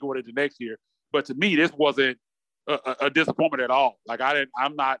want to see going into next year. But to me, this wasn't a disappointment at all. Like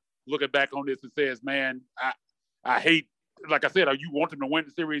I'm not looking back on this and says, man, I hate, like I said, you want them to win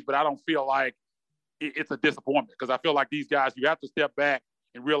the series, but I don't feel like it's a disappointment because I feel like these guys, you have to step back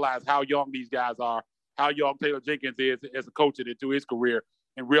and realize how young these guys are, how young Taylor Jenkins is as a coach into his career,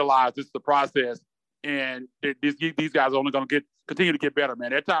 and realize this is the process. And these guys are only going to continue to get better,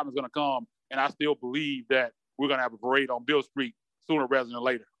 man. That time is going to come, and I still believe that we're going to have a parade on Beale Street sooner rather than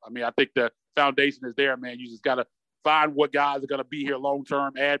later. I mean, I think the foundation is there, man. You just got to find what guys are going to be here long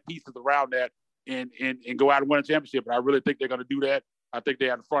term, add pieces around that, and go out and win a championship. And I really think they're going to do that. I think they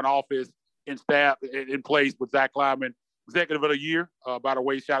have the front office and staff in place with Zach Kleiman, Executive of the Year. By the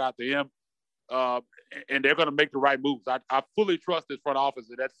way, shout out to him. And they're going to make the right moves. I fully trust this front office,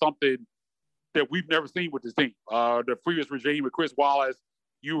 and that's something that we've never seen with this team. The previous regime with Chris Wallace,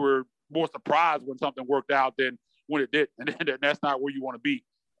 you were more surprised when something worked out than when it did. And that's not where you want to be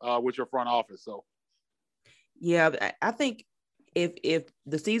with your front office. So, yeah, I think if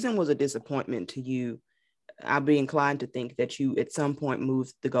the season was a disappointment to you, I'd be inclined to think that you at some point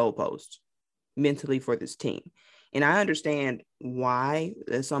moved the goalpost mentally for this team. And I understand why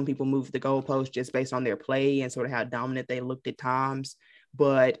some people move the goalpost just based on their play and sort of how dominant they looked at times.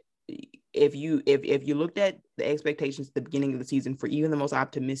 But if you looked at the expectations at the beginning of the season for even the most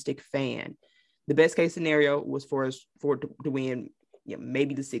optimistic fan, the best case scenario was for us to win,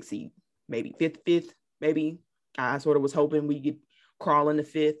 maybe the 6th seed, maybe fifth, maybe. I sort of was hoping we could crawl in the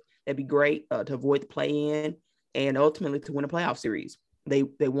 5th. That'd be great to avoid the play-in and ultimately to win a playoff series. They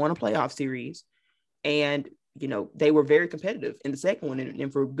won a playoff series, and they were very competitive in the second one,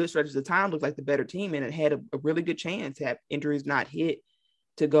 and for good stretches of time looked like the better team, and it had a really good chance, had injuries not hit,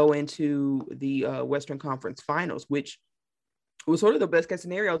 to go into the Western Conference Finals, which was sort of the best case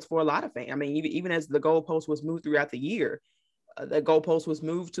scenarios for a lot of fans. I mean, even as the goalpost was moved throughout the year, the goalpost was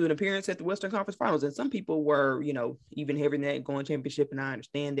moved to an appearance at the Western Conference Finals, and some people were, even having that going championship, and I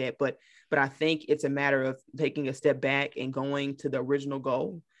understand that, but I think it's a matter of taking a step back and going to the original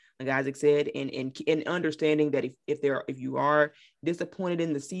goal, like Isaac said, and understanding that if you are disappointed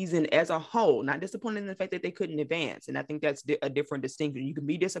in the season as a whole, not disappointed in the fact that they couldn't advance, and I think that's a different distinction. You can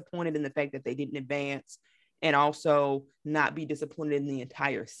be disappointed in the fact that they didn't advance, and also not be disappointed in the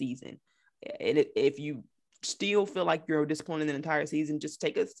entire season. And if you still feel like you're disappointed in the entire season, just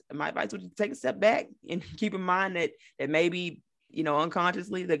my advice would be to take a step back and keep in mind that maybe,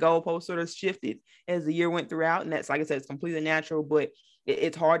 unconsciously the goalpost sort of shifted as the year went throughout. And that's, like I said, it's completely natural, but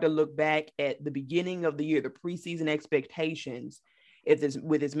it's hard to look back at the beginning of the year, the preseason expectations,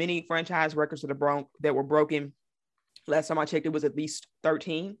 with as many franchise records that were broken. Last time I checked, it was at least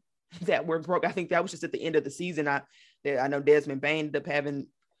 13 that were broke. I think that was just at the end of the season. I know Desmond Bane ended up having,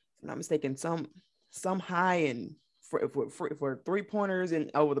 if I'm not mistaken, some high and for 3-pointers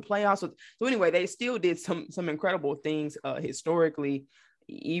and over the playoffs. So anyway, they still did some incredible things historically,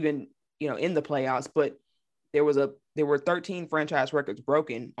 even in the playoffs. But there were 13 franchise records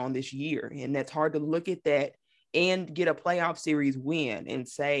broken on this year, and that's hard to look at that and get a playoff series win and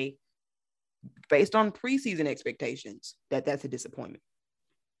say, based on preseason expectations, that's a disappointment.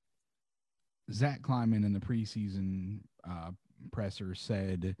 Zach Kleiman in the preseason presser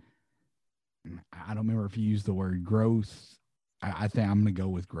said, I don't remember if he used the word growth. I think I'm going to go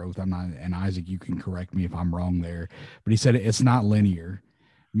with growth. I'm not, and Isaac, you can correct me if I'm wrong there, but he said it's not linear,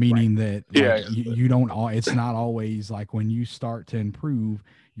 meaning that you don't, it's not always like when you start to improve,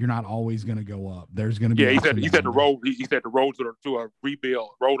 you're not always going to go up. There's going to be, he said the road to a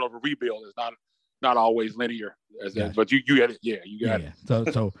rebuild, road of a rebuild is not always linear. Gotcha. But you get it. Yeah, you got it.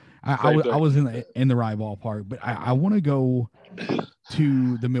 So I was in the right ballpark, but I want to go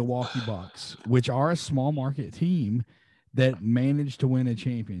to the Milwaukee Bucks, which are a small market team that managed to win a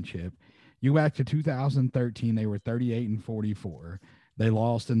championship. You go back to 2013, they were 38-44. They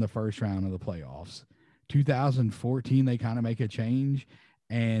lost in the first round of the playoffs. 2014, they kind of make a change,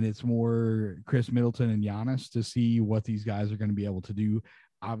 and it's more Chris Middleton and Giannis to see what these guys are going to be able to do.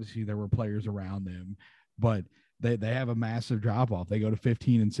 Obviously, there were players around them, but they have a massive drop-off. They go to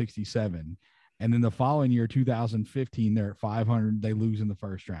 15-67. And then the following year, 2015, they're at 500. They lose in the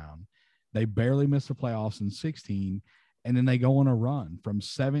first round. They barely miss the playoffs in 16, and then they go on a run from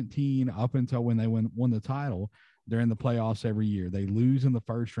 17 up until when they won the title. They're in the playoffs every year. They lose in the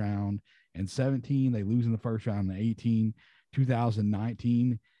first round in 17. They lose in the first round in 18.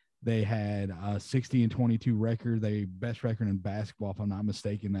 2019, they had a 60-22 record. They best record in basketball, if I'm not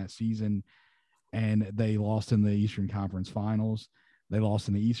mistaken, that season. And they lost in the Eastern Conference Finals. They lost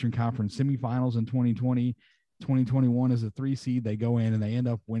in the Eastern Conference semifinals in 2020. 2021 as a 3 seed. They go in and they end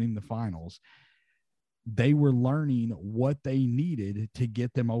up winning the finals. They were learning what they needed to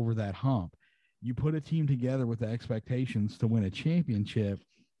get them over that hump. You put a team together with the expectations to win a championship.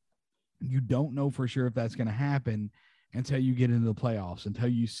 You don't know for sure if that's going to happen until you get into the playoffs, until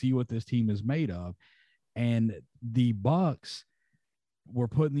you see what this team is made of. And the Bucks were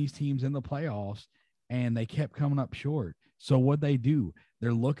putting these teams in the playoffs, and they kept coming up short. So what they do,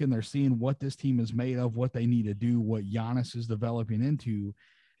 they're looking, they're seeing what this team is made of, what they need to do, what Giannis is developing into,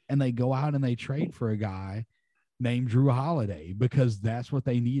 and they go out and they trade for a guy named Jrue Holiday because that's what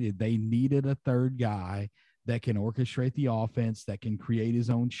they needed. They needed a third guy that can orchestrate the offense, that can create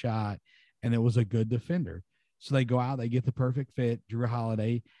his own shot, and it was a good defender. So they go out, they get the perfect fit, Jrue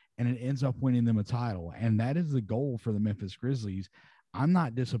Holiday, and it ends up winning them a title. And that is the goal for the Memphis Grizzlies. I'm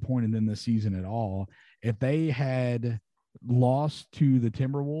not disappointed in this season at all. If they had lost to the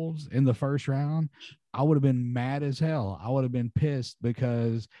Timberwolves in the first round, I would have been mad as hell. I would have been pissed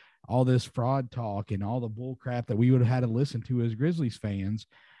because all this fraud talk and all the bull crap that we would have had to listen to as Grizzlies fans,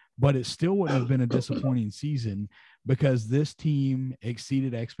 but it still would have been a disappointing season because this team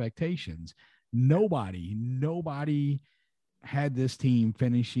exceeded expectations. Nobody had this team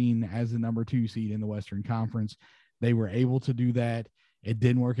finishing as the number 2 seed in the Western Conference. They were able to do that. It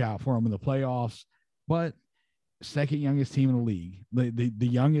didn't work out for them in the playoffs, but second youngest team in the league, the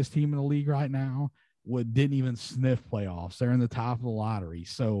youngest team in the league right now didn't even sniff playoffs. They're in the top of the lottery.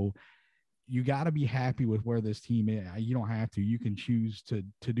 So you got to be happy with where this team is. You don't have to. You can choose to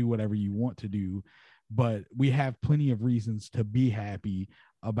do whatever you want to do, but we have plenty of reasons to be happy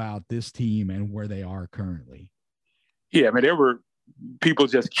about this team and where they are currently. Yeah, I mean, there were people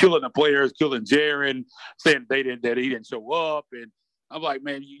just killing the players, killing Jaren, saying that he didn't show up. And I'm like,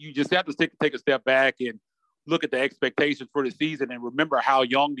 man, you just have to take a step back and look at the expectations for the season and remember how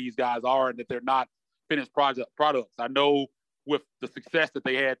young these guys are and that they're not finished products. I know with the success that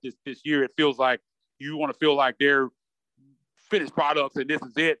they had this year, it feels like you want to feel like they're finished products and this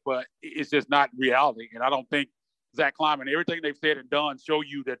is it, but it's just not reality. And I don't think Zach Kleiman, everything they've said and done show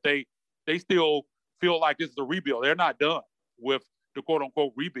you that they still feel like this is a rebuild. They're not done with the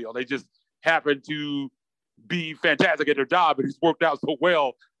quote-unquote rebuild. They just happen to be fantastic at their job, and it's worked out so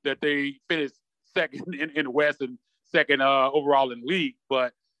well that they finished second in the West and second overall in the league.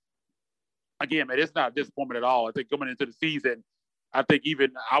 But again, man, it's not a disappointment at all. I think coming into the season, I think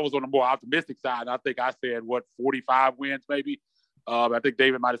even I was on the more optimistic side. I think I said, 45 wins maybe. I think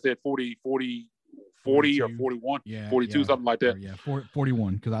David might have said 40 or 41, 42, something like that.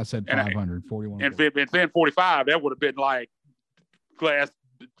 41, because I said 500, 41. And saying 45, that would have been like glass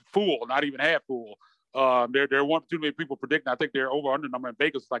full, not even half full. There weren't too many people predicting. I think their over-under number in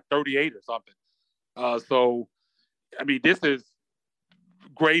Vegas was like 38 or something. So, I mean, this is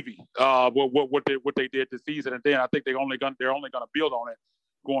gravy. What they did this season, and then I think they're only going to build on it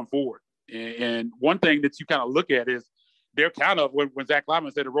going forward. And one thing that you kind of look at is they're kind of when Zach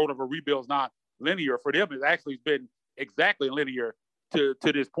Kleiman said the road of a rebuild is not linear for them. It's actually been exactly linear to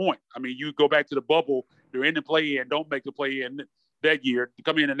this point. I mean, you go back to the bubble, they're in the play-in, don't make the play-in that year.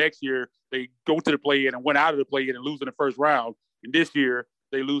 Come in the next year, they go to the play-in and went out of the play-in and lose in the first round. And this year,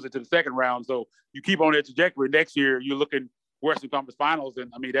 they lose it to the second round. So you keep on that trajectory. Next year, you're looking Western Conference Finals.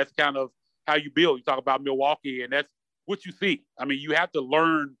 And, I mean, that's kind of how you build. You talk about Milwaukee, and that's what you see. I mean, you have to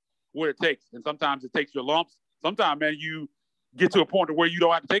learn what it takes. And sometimes it takes your lumps. Sometimes, man, you get to a point where you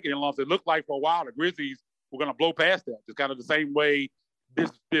don't have to take any lumps. It looked like for a while the Grizzlies were going to blow past that. It's kind of the same way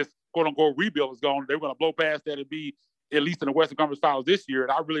this quote-unquote rebuild is going. They were going to blow past that and be at least in the Western Conference Finals this year.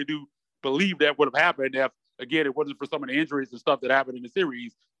 And I really do believe that would have happened if, again, it wasn't for some of the injuries and stuff that happened in the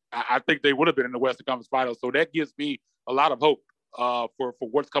series. I think they would have been in the Western Conference Finals. So that gives me a lot of hope for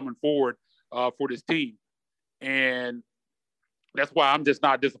what's coming forward for this team. And that's why I'm just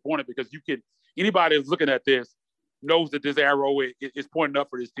not disappointed, because anybody that's looking at this knows that this arrow is pointing up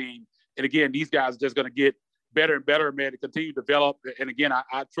for this team. And again, these guys are just going to get better and better, man, to continue to develop. And again,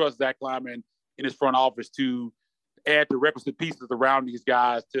 I trust Zach Kleiman in his front office to add the requisite pieces around these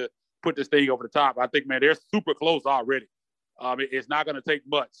guys to put this thing over the top. I think, man, they're super close already. It's not going to take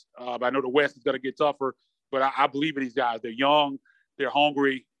much. I know the West is going to get tougher, but I believe in these guys. They're young, they're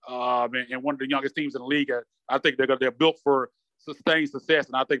hungry, and one of the youngest teams in the league. I think they're built for sustained success,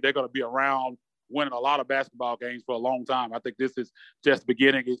 and I think they're going to be around winning a lot of basketball games for a long time. I think this is just the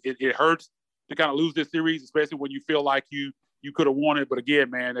beginning. It hurts to kind of lose this series, especially when you feel like you could have won it. But again,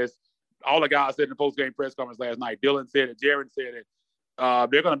 man, as all the guys said in the post-game press conference last night, Dylan said it, Jaren said it,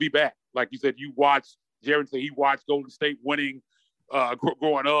 they're going to be back. Like you said, Jaren said he watched Golden State winning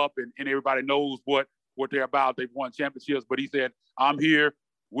growing up, and everybody knows what they're about. They've won championships, but he said, I'm here,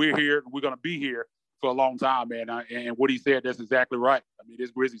 we're here, and we're going to be here for a long time, man. And what he said, that's exactly right. I mean,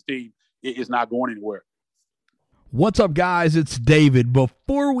 this Grizzlies team is not going anywhere. What's up, guys? It's David.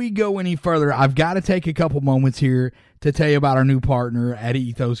 Before we go any further, I've got to take a couple moments here to tell you about our new partner at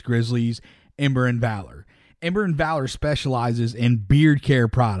Ethos Grizzlies, Ember and Valor. Ember and Valor specializes in beard care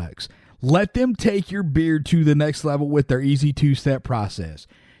products. Let them take your beard to the next level with their easy two-step process.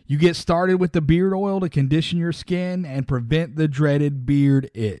 You get started with the beard oil to condition your skin and prevent the dreaded beard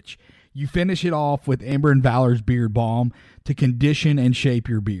itch. You finish it off with Ember and Valor's Beard Balm to condition and shape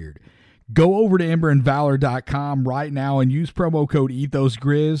your beard. Go over to emberandvalor.com right now and use promo code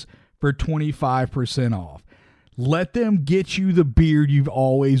EthosGrizz for 25% off. Let them get you the beard you've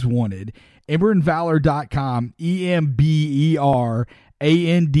always wanted. Emberandvalor.com,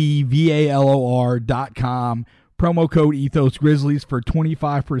 EMBERANDVALOR.com, promo code EthosGrizzlies for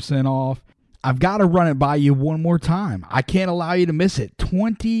 25% off. I've got to run it by you one more time. I can't allow you to miss it.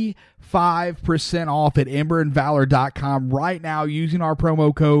 25% off at emberandvalor.com right now using our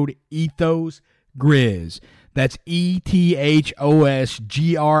promo code EthosGrizz. That's EthosGrizz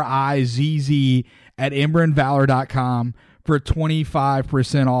at emberandvalor.com for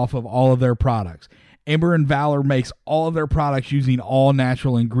 25% off of all of their products. Ember and Valor makes all of their products using all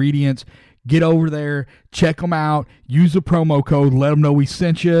natural ingredients. Get over there, check them out, use the promo code, let them know we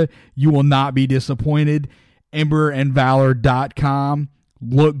sent you. You will not be disappointed. Emberandvalor.com.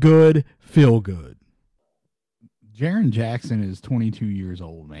 Look good, feel good. Jaren Jackson is 22 years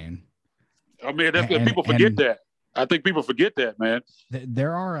old, man. I mean, people forget that. I think people forget that, man.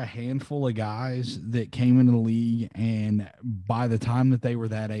 There are a handful of guys that came into the league, and by the time that they were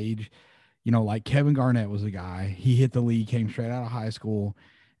that age, you know, like Kevin Garnett was a guy. He hit the league, came straight out of high school,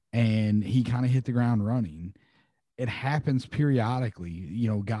 and he kind of hit the ground running. It happens periodically. You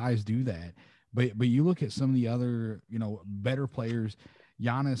know, guys do that. But you look at some of the other, you know, better players.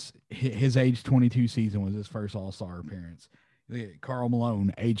 Giannis, his age 22 season was his first All-Star appearance. Karl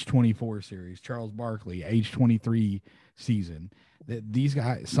Malone, age 24 series. Charles Barkley, age 23 season. These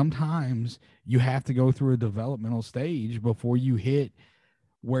guys, sometimes you have to go through a developmental stage before you hit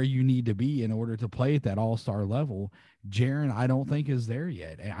where you need to be in order to play at that all-star level. Jaren, I don't think is there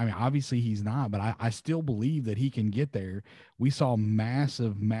yet. I mean, obviously he's not, but I still believe that he can get there. We saw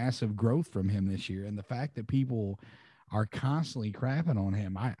massive, massive growth from him this year. And the fact that people are constantly crapping on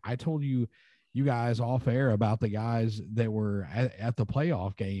him. I told you guys off air about the guys that were at the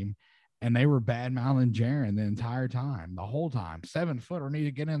playoff game, and they were bad-mouthing Jaren the entire time, the whole time. 7-footer need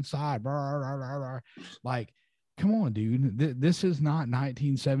to get inside. Blah, blah, blah, blah. Like, come on, dude. This is not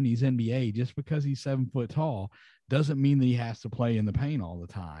 1970s NBA. Just because he's 7 foot tall doesn't mean that he has to play in the paint all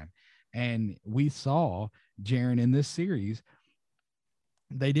the time. And we saw Jaren in this series.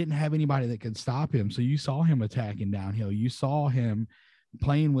 They didn't have anybody that could stop him. So you saw him attacking downhill. You saw him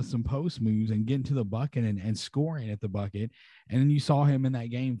playing with some post moves and getting to the bucket and scoring at the bucket. And then you saw him in that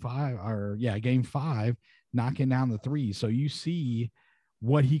game five, knocking down the three. So you see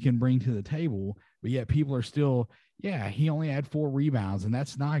what he can bring to the table, but yet people are still, he only had 4 rebounds, and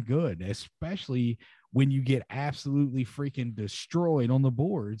that's not good, especially when you get absolutely freaking destroyed on the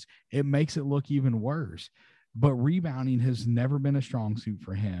boards. It makes it look even worse. But rebounding has never been a strong suit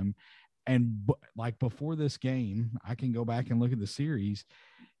for him. And like before this game, I can go back and look at the series.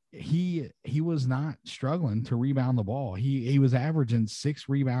 He was not struggling to rebound the ball. He was averaging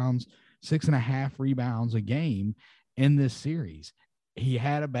 6.5 rebounds a game in this series. He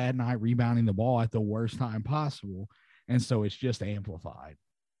had a bad night rebounding the ball at the worst time possible, and so it's just amplified.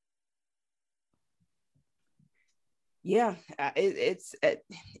 Yeah, it's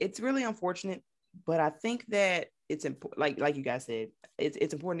really unfortunate But I think that it's important, like you guys said,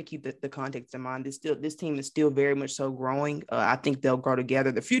 it's important to keep the context in mind. This team is still very much so growing. I think they'll grow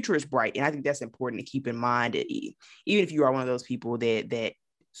together. The future is bright, and I think that's important to keep in mind. Even if you are one of those people that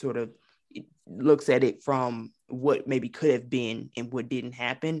sort of looks at it from what maybe could have been and what didn't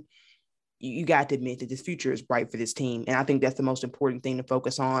happen, you got to admit that this future is bright for this team. And I think that's the most important thing to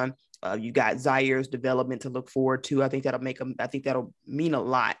focus on. You got Zaire's development to look forward to. I think that'll mean a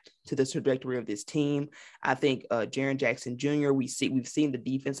lot to the trajectory of this team. I think Jaren Jackson Jr., we've seen the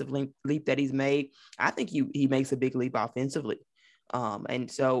defensive leap that he's made. I think he makes a big leap offensively. And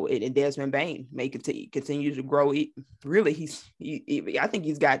Desmond Bane may continue to grow. I think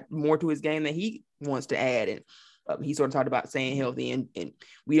he's got more to his game that he wants to add. And he sort of talked about staying healthy, and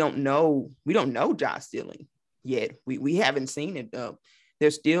we don't know Josh Stilling yet. We haven't seen it.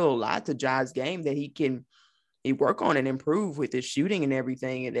 There's still a lot to Josh's game that he work on and improve with his shooting and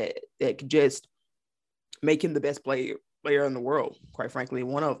everything, and that could just make him the best player in the world. Quite frankly,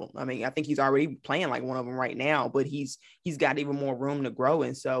 one of them. I mean, I think he's already playing like one of them right now, but he's got even more room to grow,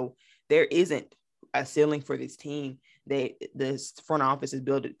 and so there isn't a ceiling for this team. This front office is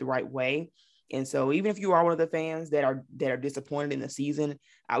built it the right way. And so even if you are one of the fans that are disappointed in the season,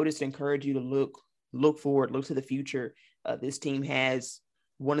 I would just encourage you to look forward, look to the future. This team has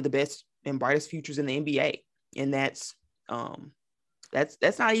one of the best and brightest futures in the NBA. And that's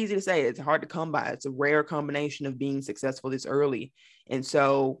not easy to say. It's hard to come by. It's a rare combination of being successful this early. And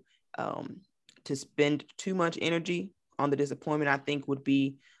so to spend too much energy on the disappointment, I think would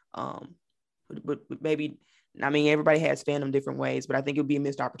be maybe, I mean, everybody has fandom different ways, but I think it would be a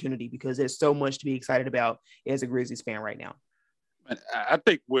missed opportunity because there's so much to be excited about as a Grizzlies fan right now. I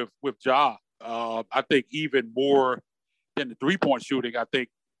think with Ja, I think even more than the three-point shooting, I think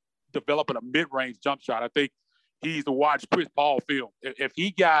developing a mid-range jump shot, I think he's to watch Chris Paul film. If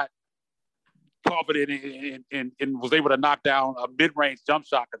he got confident and was able to knock down a mid-range jump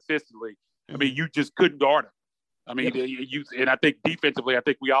shot consistently, I mean, you just couldn't guard him. I mean, and I think defensively, I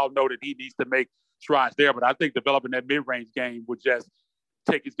think we all know that he needs to make strides there, but I think developing that mid-range game would just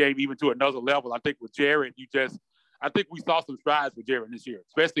take his game even to another level. I think with Jaren, I think we saw some strides with Jaren this year,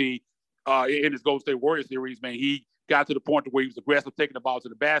 especially in his Golden State Warriors series, man. He got to the point where he was aggressive, taking the ball to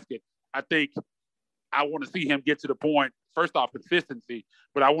the basket. I think I want to see him get to the point, first off, consistency,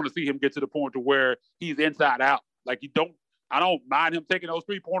 but I want to see him get to the point to where he's inside out. Like I don't mind him taking those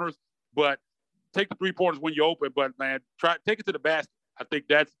three-pointers, but take the three-pointers when you're open, but man, take it to the basket. I think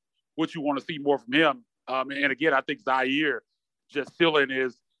that's what you want to see more from him. And again, I think Zaire just ceiling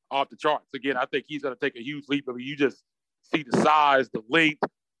is off the charts. Again, I think he's going to take a huge leap. I mean, you just see the size, the length.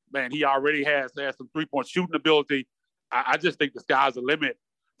 Man, he already has some three-point shooting ability. I just think the sky's the limit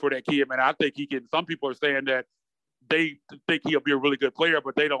for that kid, man. I think he can. Some people are saying that they think he'll be a really good player,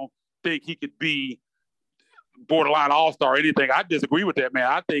 but they don't think he could be borderline all-star or anything. I disagree with that, man.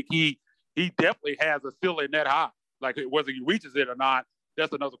 I think he definitely has a ceiling that high. Like whether he reaches it or not,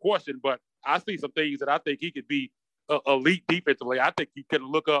 that's another question. But I see some things that I think he could be elite defensively. I think you can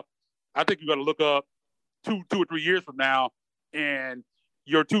look up. I think you're going to look up 2 or 3 years from now, and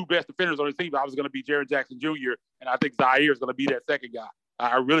your two best defenders on the team, I was going to be Jaren Jackson Jr., and I think Zaire is going to be that second guy.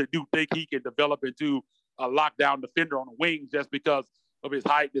 I really do think he can develop into a lockdown defender on the wings just because of his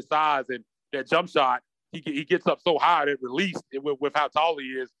height, his size, and that jump shot. He gets up so high that release with how tall he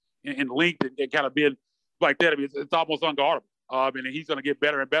is and length and kind of being like that. I mean, it's almost unguardable. And he's going to get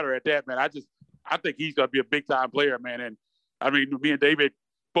better and better at that, man. I think he's going to be a big-time player, man. And, I mean, me and David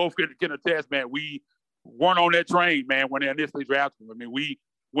both can attest, man, we weren't on that train, man, when they initially drafted him. I mean, we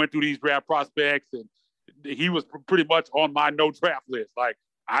went through these draft prospects, and he was pretty much on my no-draft list. Like,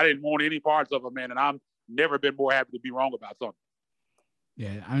 I didn't want any parts of him, man, and I've never been more happy to be wrong about something.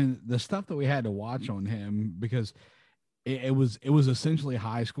 Yeah, I mean, the stuff that we had to watch on him, because it was essentially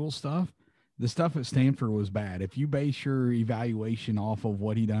high school stuff. The stuff at Stanford was bad. If you base your evaluation off of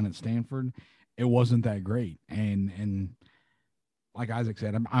what he done at Stanford, it wasn't that great. And like Isaac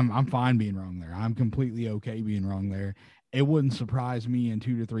said, I'm fine being wrong there. I'm completely okay being wrong there. It wouldn't surprise me in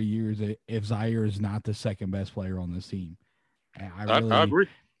 2 to 3 years if Zaire is not the second best player on this team. I agree.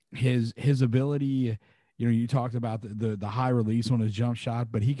 His ability, you talked about the high release on his jump shot,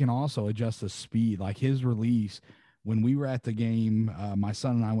 but he can also adjust the speed. Like his release, when we were at the game, my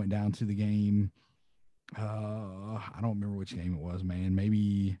son and I went down to the game. I don't remember which game it was, man.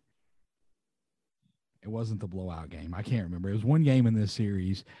 Maybe it wasn't the blowout game. I can't remember. It was one game in this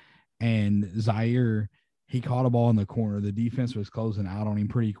series, and Zaire, he caught a ball in the corner. The defense was closing out on him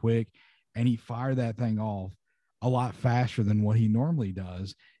pretty quick, and he fired that thing off a lot faster than what he normally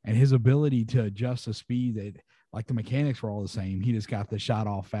does. And his ability to adjust the speed that like the mechanics were all the same. He just got the shot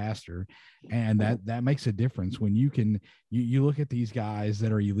off faster, and that makes a difference when you look at these guys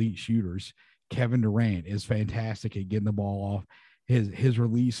that are elite shooters. Kevin Durant is fantastic at getting the ball off. His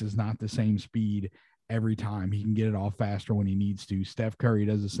release is not the same speed every time. He can get it off faster when he needs to. Steph Curry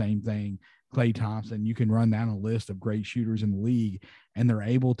does the same thing. Klay Thompson, you can run down a list of great shooters in the league, and they're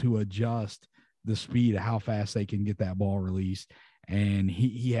able to adjust the speed of how fast they can get that ball released. And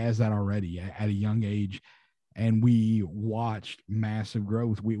he has that already at a young age. And we watched massive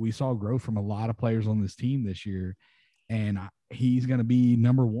growth. We saw growth from a lot of players on this team this year. And he's going to be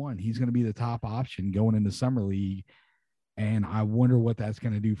number one. He's going to be the top option going into Summer League. And I wonder what that's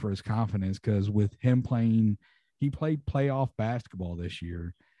going to do for his confidence, because with him he played playoff basketball this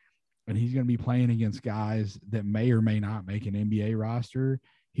year, and he's going to be playing against guys that may or may not make an NBA roster.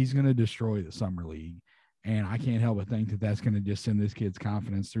 He's going to destroy the Summer League. And I can't help but think that that's going to just send this kid's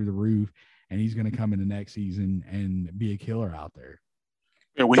confidence through the roof, and he's going to come into next season and be a killer out there.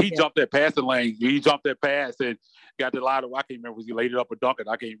 And when he jumped that passing lane, he jumped that pass and got the line of, I can't remember, was he laid it up or dunked it?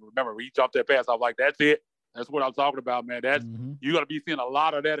 I can't even remember. He jumped that pass. I was like, that's it. That's what I'm talking about, man. That's You're going to be seeing a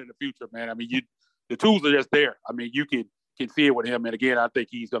lot of that in the future, man. I mean, the tools are just there. I mean, you can see it with him. And again, I think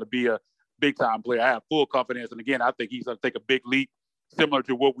he's going to be a big-time player. I have full confidence. And again, I think he's going to take a big leap, similar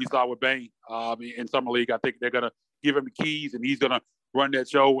to what we saw with Bane in Summer League. I think they're going to give him the keys, and he's going to run that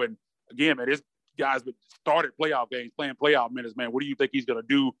show. And again, man, this guy's been started playoff games, playing playoff minutes, man. What do you think he's going to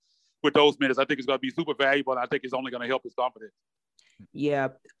do with those minutes? I think it's going to be super valuable, and I think it's only going to help his confidence. Yeah,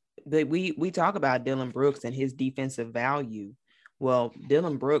 but we talk about Dillon Brooks and his defensive value. Well,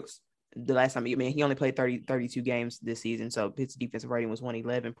 Dillon Brooks, the last time, he only played 32 games this season, so his defensive rating was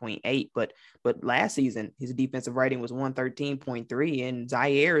 111.8. But last season, his defensive rating was 113.3, and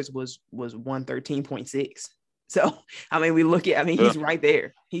Zaires was 113.6. So, we look at, he's right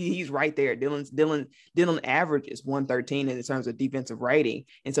there. He's right there. Dillon average is 113 in terms of defensive rating.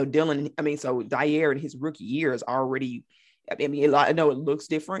 And so so Zaire in his rookie year is already, I know it looks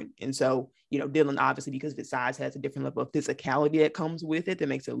different. And so, Dillon, obviously, because of his size, has a different level of physicality that comes with it that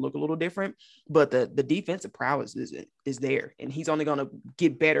makes it look a little different. But the defensive prowess is there, and he's only going to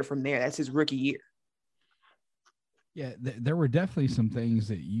get better from there. That's his rookie year. Yeah, there were definitely some things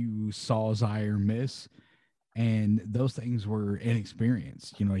that you saw Zaire miss, and those things were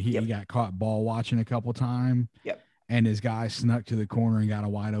inexperience. He got caught ball watching a couple times. Yep. And his guy snuck to the corner and got a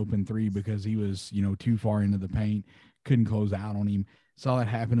wide open three because he was, too far into the paint, couldn't close out on him. Saw that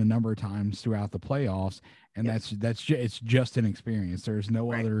happen a number of times throughout the playoffs, and it's just an experience. There's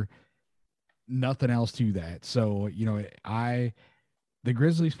nothing else to that. So, the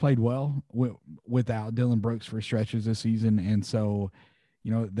Grizzlies played well without Dillon Brooks for stretches this season, and so,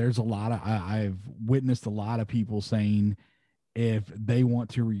 there's a lot of I've witnessed a lot of people saying if they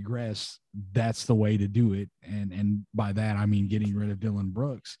want to regress, that's the way to do it, and by that I mean getting rid of Dillon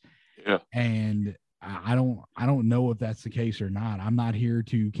Brooks. Yeah, and I don't know if that's the case or not. I'm not here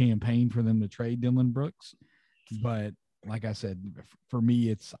to campaign for them to trade Dillon Brooks, but like I said, for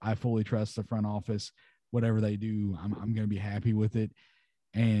me, I fully trust the front office. Whatever they do, I'm going to be happy with it.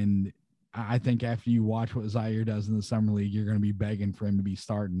 And I think after you watch what Zaire does in the Summer League, you're going to be begging for him to be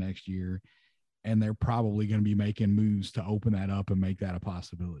starting next year, and they're probably going to be making moves to open that up and make that a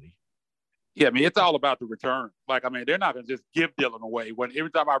possibility. Yeah, it's all about the return. They're not going to just give Dillon away. When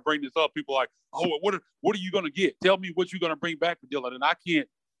every time I bring this up, people are like, oh, what are you going to get? Tell me what you're going to bring back for Dillon. And I can't.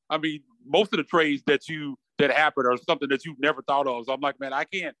 Most of the trades that happen are something that you've never thought of. So I'm like, man, I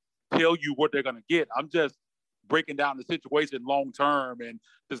can't tell you what they're going to get. I'm just breaking down the situation long term and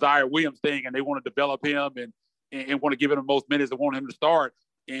the Zaire Williams thing, and they want to develop him and want to give him the most minutes and want him to start.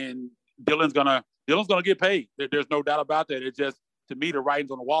 And Dillon's gonna get paid. There's no doubt about that. It's just, to me, the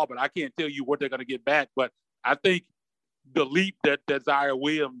writing's on the wall, but I can't tell you what they're going to get back. But I think the leap that Zaire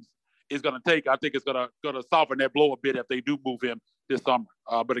Williams is going to take, I think it's going to soften that blow a bit if they do move him this summer.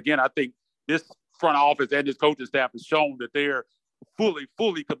 But again, I think this front office and this coaching staff has shown that they're fully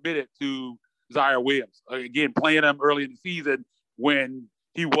committed to Zaire Williams. Again, playing him early in the season when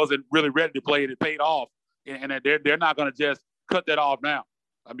he wasn't really ready to play, and it paid off. And they're not going to just cut that off now.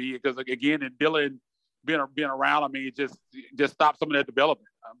 Because again, and Dillon being around, it just stops some of that development.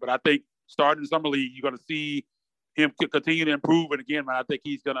 But I think starting in Summer League, you're going to see him continue to improve. And again, man, I think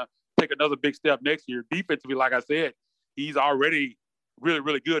he's going to take another big step next year. Defensively, like I said, he's already really,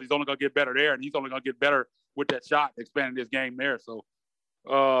 really good. He's only going to get better there, and he's only going to get better with that shot, expanding his game there. So,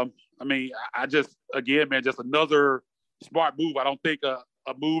 I just, again, man, just another smart move. I don't think a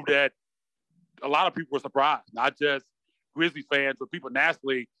move that a lot of people were surprised, not just Grizzlies fans, but people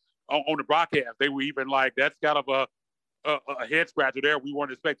nationally on the broadcast. They were even like, that's kind of a head scratcher there. We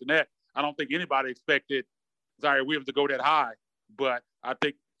weren't expecting that. I don't think anybody expected Ziaire Williams to go that high. But I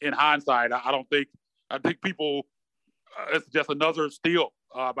think in hindsight, I think people, it's just another steal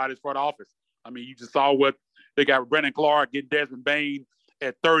by this front office. I mean, you just saw what they got with Brandon Clark, getting Desmond Bane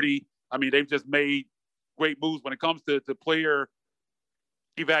at 30. I mean, they've just made great moves when it comes to player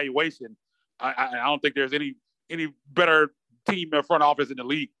evaluation. I don't think there's any better team in the front office in the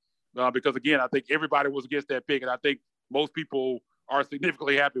league because, again, I think everybody was against that pick, and I think most people are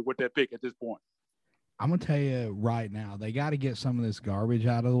significantly happy with that pick at this point. I'm going to tell you right now, they got to get some of this garbage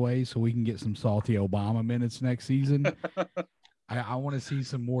out of the way so we can get some salty Obama minutes next season. I want to see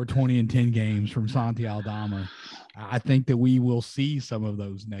some more 20-10 games from Santi Aldama. I think that we will see some of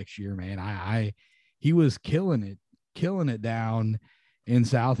those next year, man. He was killing it down in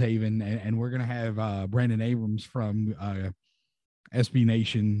South Haven, and we're going to have Brandon Abrams from SB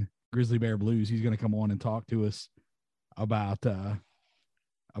Nation Grizzly Bear Blues. He's going to come on and talk to us about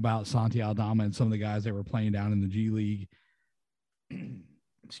Santi Aldama and some of the guys that were playing down in the G League.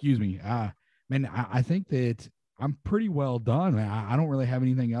 Excuse me. Man, I think that I'm pretty well done, man. I don't really have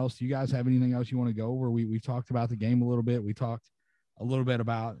anything else. Do you guys have anything else you want to go over? We've talked about the game a little bit. We talked a little bit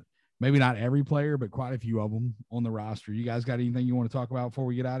about maybe not every player, but quite a few of them on the roster. You guys got anything you want to talk about before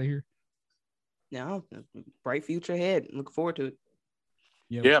we get out of here? No, bright future ahead. Look forward to it.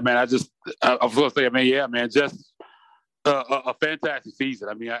 Yeah, man. I was going to say, man, just a fantastic season.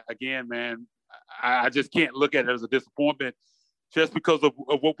 I mean, again, man, I just can't look at it as a disappointment just because of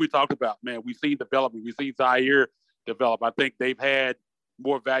what we talked about, man. We've seen development. We've seen Ziaire develop. I think they've had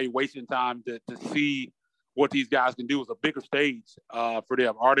more evaluation time to see what these guys can do. Is a bigger stage for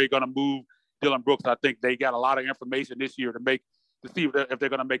them. Are they going to move Dylan Brooks? I think they got a lot of information this year to see if they're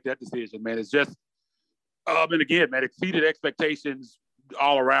going to make that decision, man. It's just, and again, man, exceeded expectations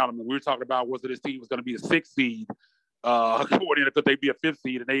all around. I mean, we were talking about whether this team was going to be a 6th seed, could they be a 5th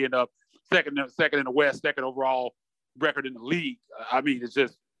seed, and they end up second in the West, second overall record in the league. I mean, it's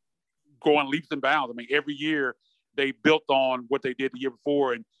just going leaps and bounds. I mean, every year they built on what they did the year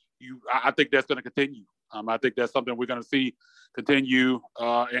before, and I think that's going to continue. I think that's something we're going to see continue.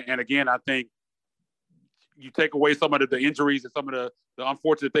 And again, I think you take away some of the injuries and some of the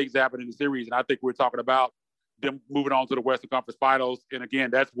unfortunate things that happened in the series, and I think we're talking about them moving on to the Western Conference Finals. And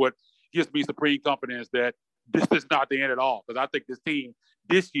again, that's what gives me supreme confidence that this is not the end at all, because I think this team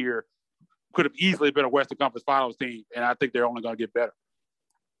this year could have easily been a Western Conference Finals team, and I think they're only going to get better.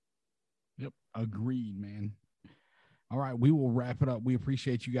 Yep, agreed, man. All right, we will wrap it up. We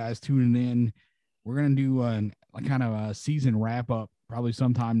appreciate you guys tuning in. We're going to do a kind of a season wrap-up probably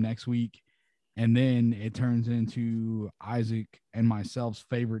sometime next week, and then it turns into Isaac and myself's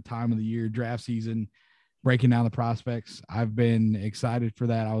favorite time of the year, draft season, breaking down the prospects. I've been excited for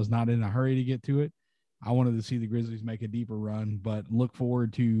that. I was not in a hurry to get to it. I wanted to see the Grizzlies make a deeper run, but look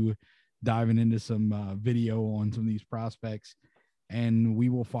forward to diving into some video on some of these prospects. And we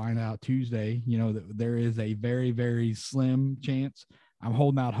will find out Tuesday, that there is a very, very slim chance. I'm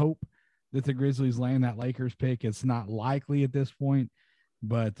holding out hope that the Grizzlies land that Lakers pick. It's not likely at this point,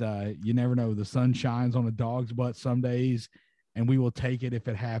 but you never know. The sun shines on a dog's butt some days, and we will take it if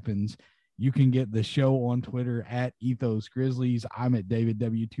it happens. You can get the show on Twitter at Ethos Grizzlies. I'm at David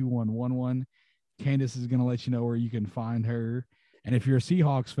W2111. Candace is going to let you know where you can find her. And if you're a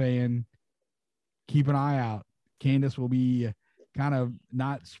Seahawks fan, keep an eye out. Candace will be kind of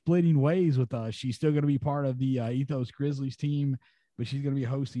not splitting ways with us. She's still going to be part of the Ethos Grizzlies team, but she's going to be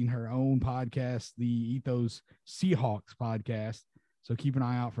hosting her own podcast, the Ethos Seahawks podcast. So keep an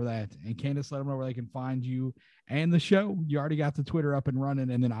eye out for that. And Candace, let them know where they can find you and the show. You already got the Twitter up and running,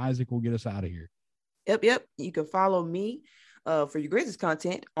 and then Isaac will get us out of here. Yep. You can follow me for your Grizzlies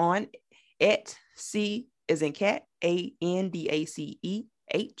content on at C as in cat, ANDACE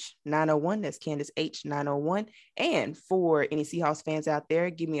H901. That's Candace H901. And for any Seahawks fans out there,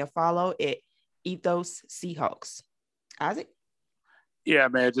 give me a follow at Ethos Seahawks. Isaac? Yeah,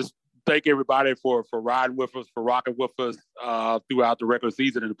 man, just thank everybody for riding with us, for rocking with us throughout the regular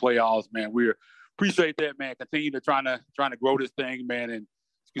season and the playoffs, man. We appreciate that, man. Continue to trying to grow this thing, man. And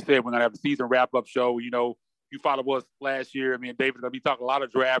as you said, we're gonna have a season wrap-up show. You followed us last year. I mean, David's gonna be talking a lot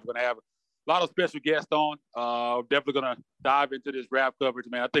of draft. We're gonna have a lot of special guests on. Definitely gonna dive into this draft coverage,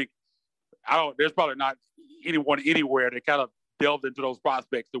 man. There's probably not anyone anywhere that kind of delved into those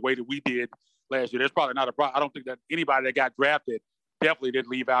prospects the way that we did last year. There's probably not I don't think that anybody that got drafted definitely didn't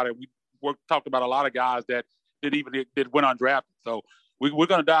leave out. And we talked about a lot of guys that did went undrafted. So we're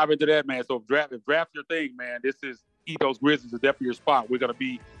going to dive into that, man. So if draft your thing, man, this is Ethos Grizzlies is definitely your spot. We're going to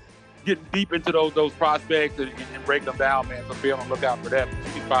be getting deep into those prospects and break them down, man. So be on the lookout for that.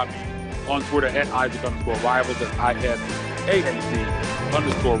 You can find me on Twitter at Isaac_Rivals. That's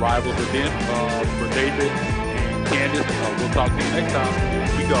ISAAC_Rivals. And then for David Candace. We'll talk to you next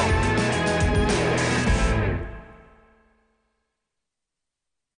time. We go.